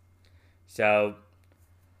 So,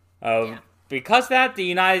 because of that, the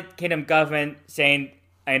United Kingdom government saying,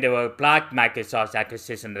 and they will block Microsoft's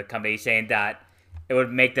acquisition of the company, saying that it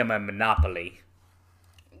would make them a monopoly.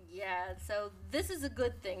 Yeah, so this is a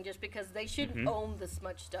good thing, just because they shouldn't own this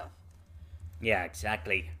much stuff. Yeah,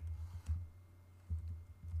 exactly.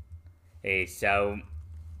 Hey, so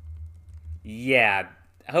yeah,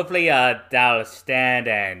 hopefully that'll stand,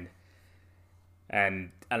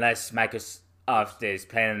 and unless Microsoft is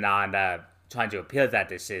planning on trying to appeal that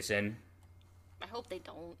decision. I hope they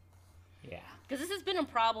don't. Yeah. Because this has been a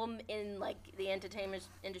problem in the entertainment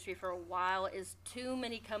industry for a while. Is too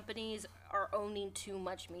many companies are owning too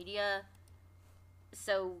much media.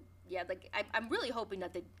 So yeah, I'm really hoping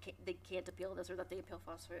that they can't appeal this, or that the appeal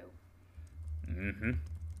falls through.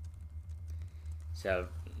 So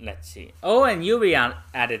let's see. Oh, and you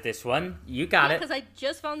added this one. You got it. Because I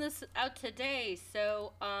just found this out today.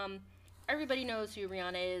 So everybody knows who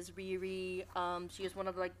Rihanna is. Riri. She is one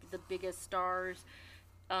of the biggest stars.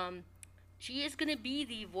 She is going to be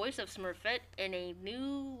the voice of Smurfette in a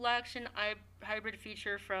new live-action hybrid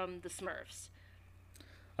feature from the Smurfs.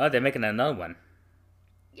 Oh, they're making another one.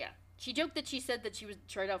 Yeah. She joked that she said that she was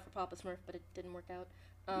tried out for Papa Smurf, but it didn't work out.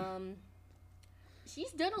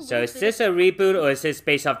 She's done a little So is this a reboot, or is this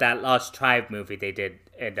based off that Lost Tribe movie they did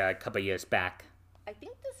a couple years back? I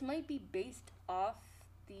think this might be based off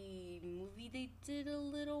the movie they did a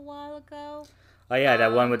little while ago. Oh yeah,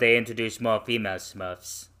 that one where they introduced more female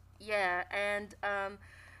Smurfs. Yeah, and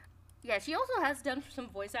yeah, she also has done some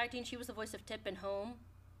voice acting. She was the voice of Tip in Home,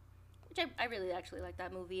 which I really actually like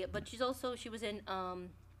that movie. But she was in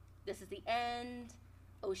This Is the End,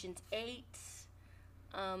 Ocean's 8,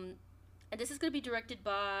 and this is going to be directed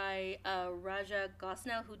by Raja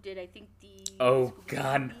Gosnell, who did, I think, the... Oh,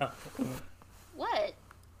 God, no. What?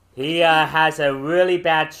 He has a really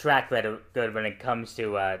bad track record when it comes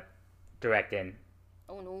to directing.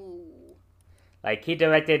 Oh, no. Like, he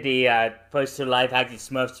directed the first two live-action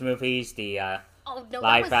Smurfs movies, the oh, no,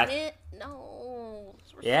 live that wasn't it. No.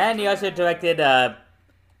 Yeah, and he also directed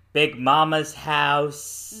Big Mama's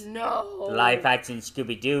House. No. The live-action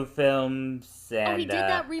Scooby-Doo films. And, he did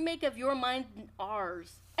that remake of Your Mind and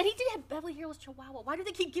Ours. And he did have Beverly Hills Chihuahua. Why do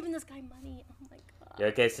they keep giving this guy money? Oh my god.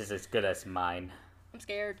 Your guess is as good as mine. I'm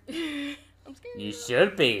scared. I'm scared. You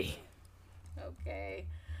should be. Okay.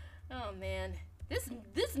 Oh man.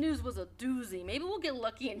 This news was a doozy. Maybe we'll get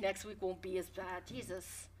lucky and next week won't be as bad.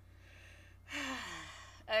 Jesus.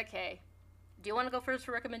 Okay. Do you want to go first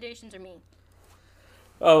for recommendations or me?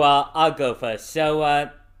 Oh, I'll go first. So,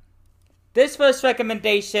 this first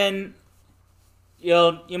recommendation,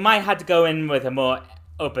 you might have to go in with a more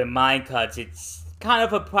open mind because it's kind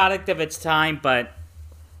of a product of its time, but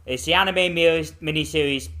it's the anime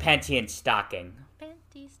miniseries Panty and Stocking.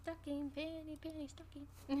 Panty Stocking, Panty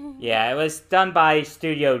Stocking. Yeah, it was done by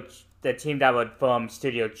the team that would form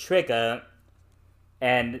Studio Trigger,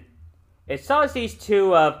 and it stars these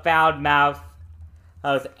two foul-mouthed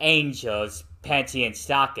angels, Panty and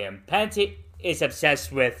Stocking. Panty is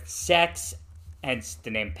obsessed with sex, hence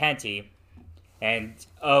the name Panty. And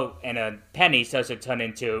Penny's also turned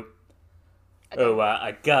into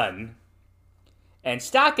a gun. And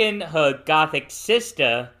Stocking, her gothic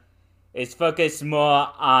sister, is focused more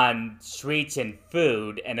on sweets and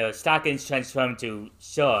food, and her stockings transform to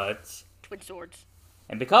swords. Twin swords.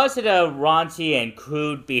 And because of their raunchy and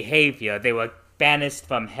crude behavior, they were banished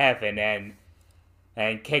from heaven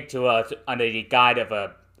and kicked to earth under the guide of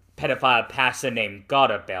a pedophile pastor named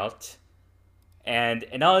Gotterbelt. And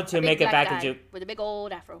in order to make it back into... with a big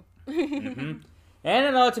old afro. And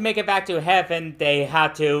in order to make it back to heaven, they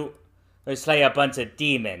had to slay a bunch of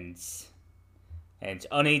demons. And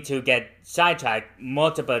only to get sidetracked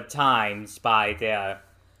multiple times by their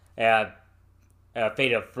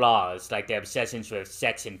fatal flaws, like their obsessions with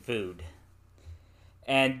sex and food.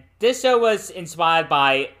 And this show was inspired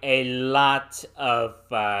by a lot of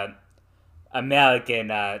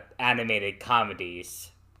American animated comedies.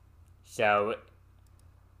 So...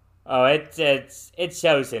 it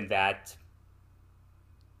shows in that.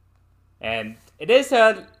 And it is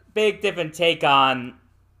a big different take on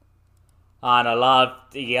a lot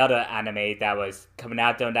of the other anime that was coming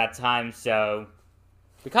out during that time, so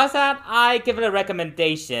because of that, I give it a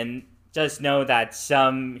recommendation. Just know that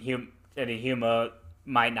some humor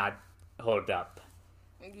might not hold up.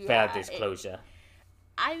 Yeah, Fair disclosure.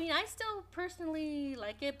 I mean, I still personally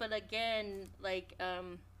like it, but again, like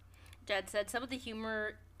Jed said, some of the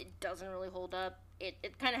humor, it doesn't really hold up.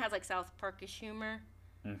 It kind of has like South Parkish humor.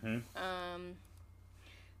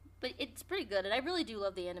 But it's pretty good, and I really do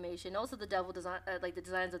love the animation. Also, the devil design, like the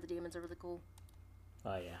designs of the demons are really cool.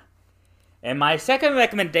 Oh yeah. And my second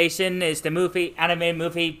recommendation is the animated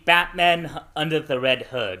movie Batman Under the Red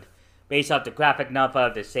Hood, based off the graphic novel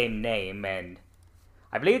of the same name, and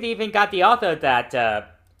I believe they even got the author of that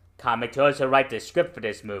comic to also write the script for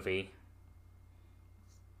this movie.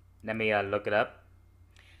 Let me look it up.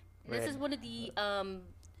 This is one of the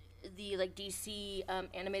like DC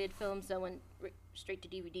animated films that went straight to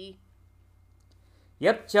DVD.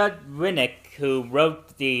 Yep, Judd Winnick, who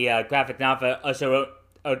wrote the graphic novel, also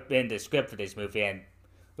wrote in the script for this movie, and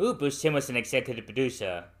Bruce Timm was an executive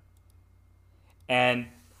producer. And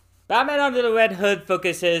Batman Under the Red Hood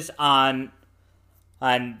focuses on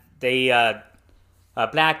the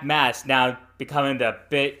Black Mask now becoming the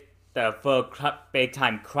full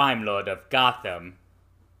big-time crime lord of Gotham.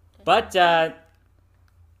 But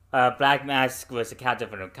Black Mask was a character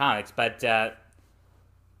from the comics, but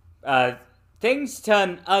things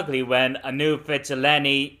turn ugly when a new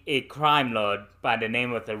vigilante crime lord by the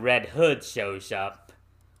name of the Red Hood shows up.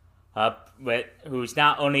 Who's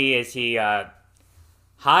not only is he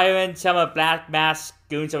hiring some of Black Mask's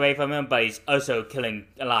goons away from him, but he's also killing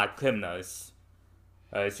a lot of criminals.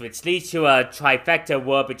 Which leads to a trifecta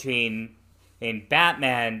war between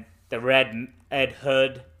Batman, the Red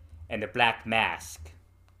Hood and the Black Mask.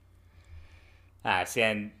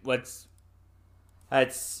 And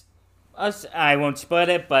I won't spoil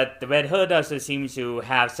it, but the Red Hood also seems to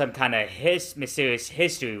have some kind of mysterious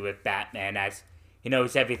history with Batman, as he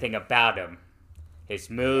knows everything about him. His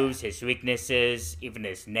moves, his weaknesses, even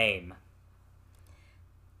his name.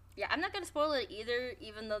 Yeah, I'm not gonna spoil it either,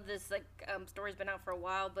 even though this story's been out for a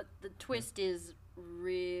while. But the twist is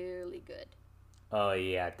really good. Oh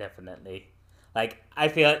yeah, definitely. Like, I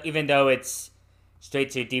feel even though it's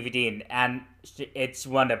straight to DVD and it's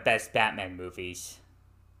one of the best Batman movies,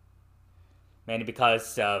 mainly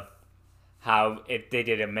because of how they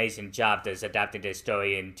did an amazing job just adapting this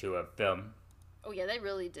story into a film. Oh yeah, they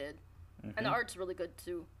really did, and the art's really good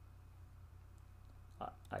too. Oh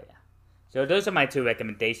yeah. So those are my two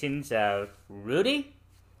recommendations. Rudy?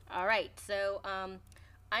 All right, so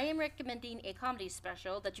I am recommending a comedy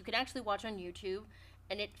special that you can actually watch on YouTube,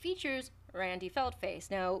 and it features Randy Feldface.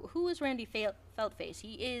 Now, who is Randy Feldface?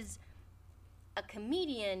 He is a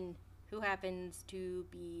comedian who happens to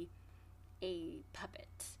be a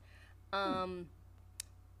puppet. And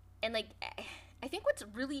like, I think what's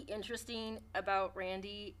really interesting about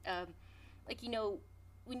Randy,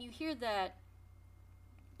 when you hear that,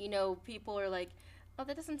 people are like, oh,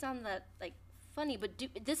 that doesn't sound that like funny, but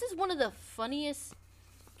this is one of the funniest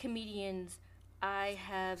comedians I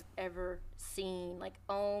have ever seen. Like,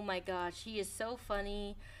 oh my gosh, he is so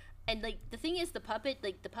funny. And like, the thing is, the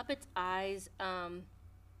puppet's eyes,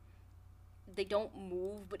 they don't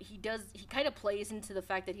move, but he kind of plays into the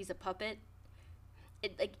fact that he's a puppet.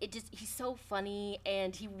 He's so funny,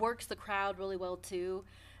 and he works the crowd really well too.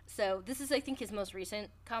 So this is, I think, his most recent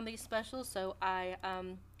comedy special. So I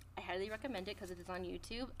highly recommend it because it is on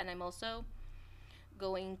YouTube, and I'm also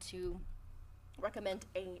going to recommend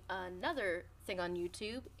another thing on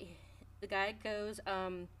YouTube. The guy goes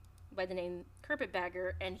by the name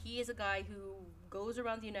Carpetbagger, and he is a guy who goes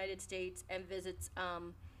around the United States and visits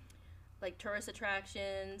like tourist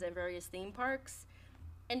attractions and various theme parks.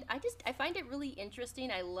 And I find it really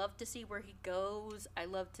interesting. I love to see where he goes. I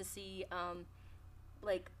love to see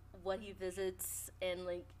like what he visits, and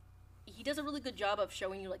like he does a really good job of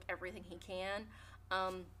showing you like everything he can.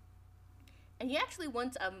 And he actually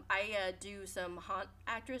once I do some haunt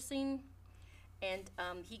actressing, and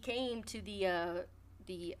he came to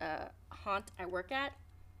the haunt I work at.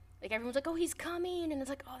 Like, everyone's like, oh, he's coming, and it's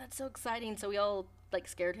like, oh, that's so exciting. So we all like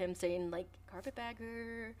scared him, saying like,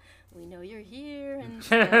 Carpetbagger, we know you're here, and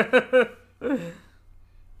stuff.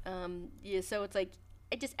 Yeah, so it's like,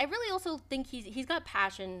 I really also think he's got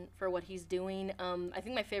passion for what he's doing. I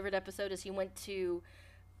think my favorite episode is he went to,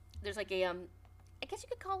 there's like a I guess you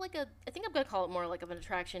could call it I think I'm gonna call it more like of an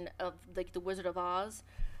attraction of like the Wizard of Oz,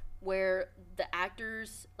 where the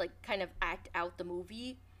actors like kind of act out the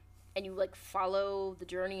movie, and you like follow the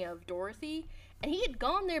journey of Dorothy. And he had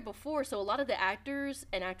gone there before, so a lot of the actors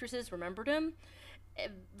and actresses remembered him.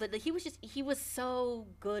 But like, he was so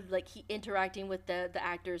good, like he interacting with the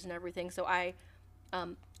actors and everything. So I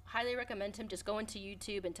highly recommend him. Just go into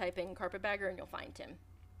YouTube and type in Carpetbagger, and you'll find him.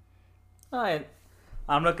 All right.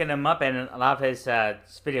 I'm looking him up, and a lot of his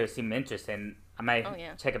videos seem interesting. I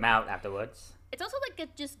might check him out afterwards. It's also like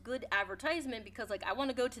a just good advertisement, because like I want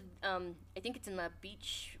to go to I think it's in the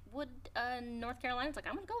Beechwood, North Carolina. It's like,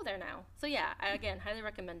 I'm gonna go there now. So yeah, I again highly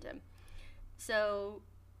recommend him. So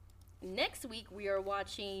next week we are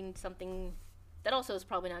watching something that also is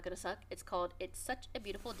probably not gonna suck. It's called It's Such a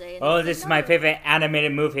Beautiful Day. And this is my favorite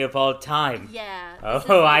animated movie of all time. Yeah.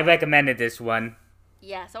 Oh, I recommended this one.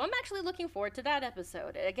 Yeah, so I'm actually looking forward to that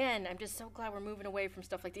episode. Again, I'm just so glad we're moving away from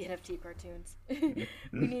stuff like the NFT cartoons.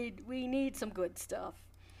 we need some good stuff.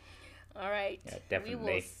 All right. Yeah, definitely.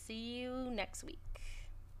 We will see you next week.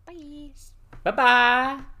 Bye.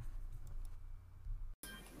 Bye-bye.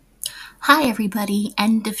 Hi everybody,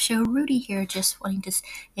 end of show. Rudy here, just wanting to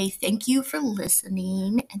say thank you for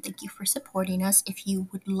listening and thank you for supporting us. If you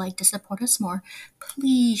would like to support us more,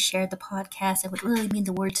 please share the podcast. It would really mean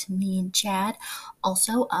the world to me and Chad.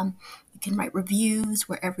 Also, you can write reviews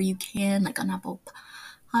wherever you can, like on Apple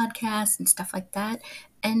Podcasts and stuff like that.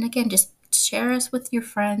 And again, just share us with your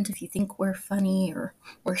friends if you think we're funny or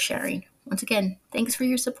we're sharing. Once again, thanks for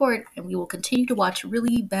your support, and we will continue to watch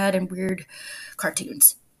really bad and weird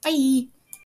cartoons. Bye!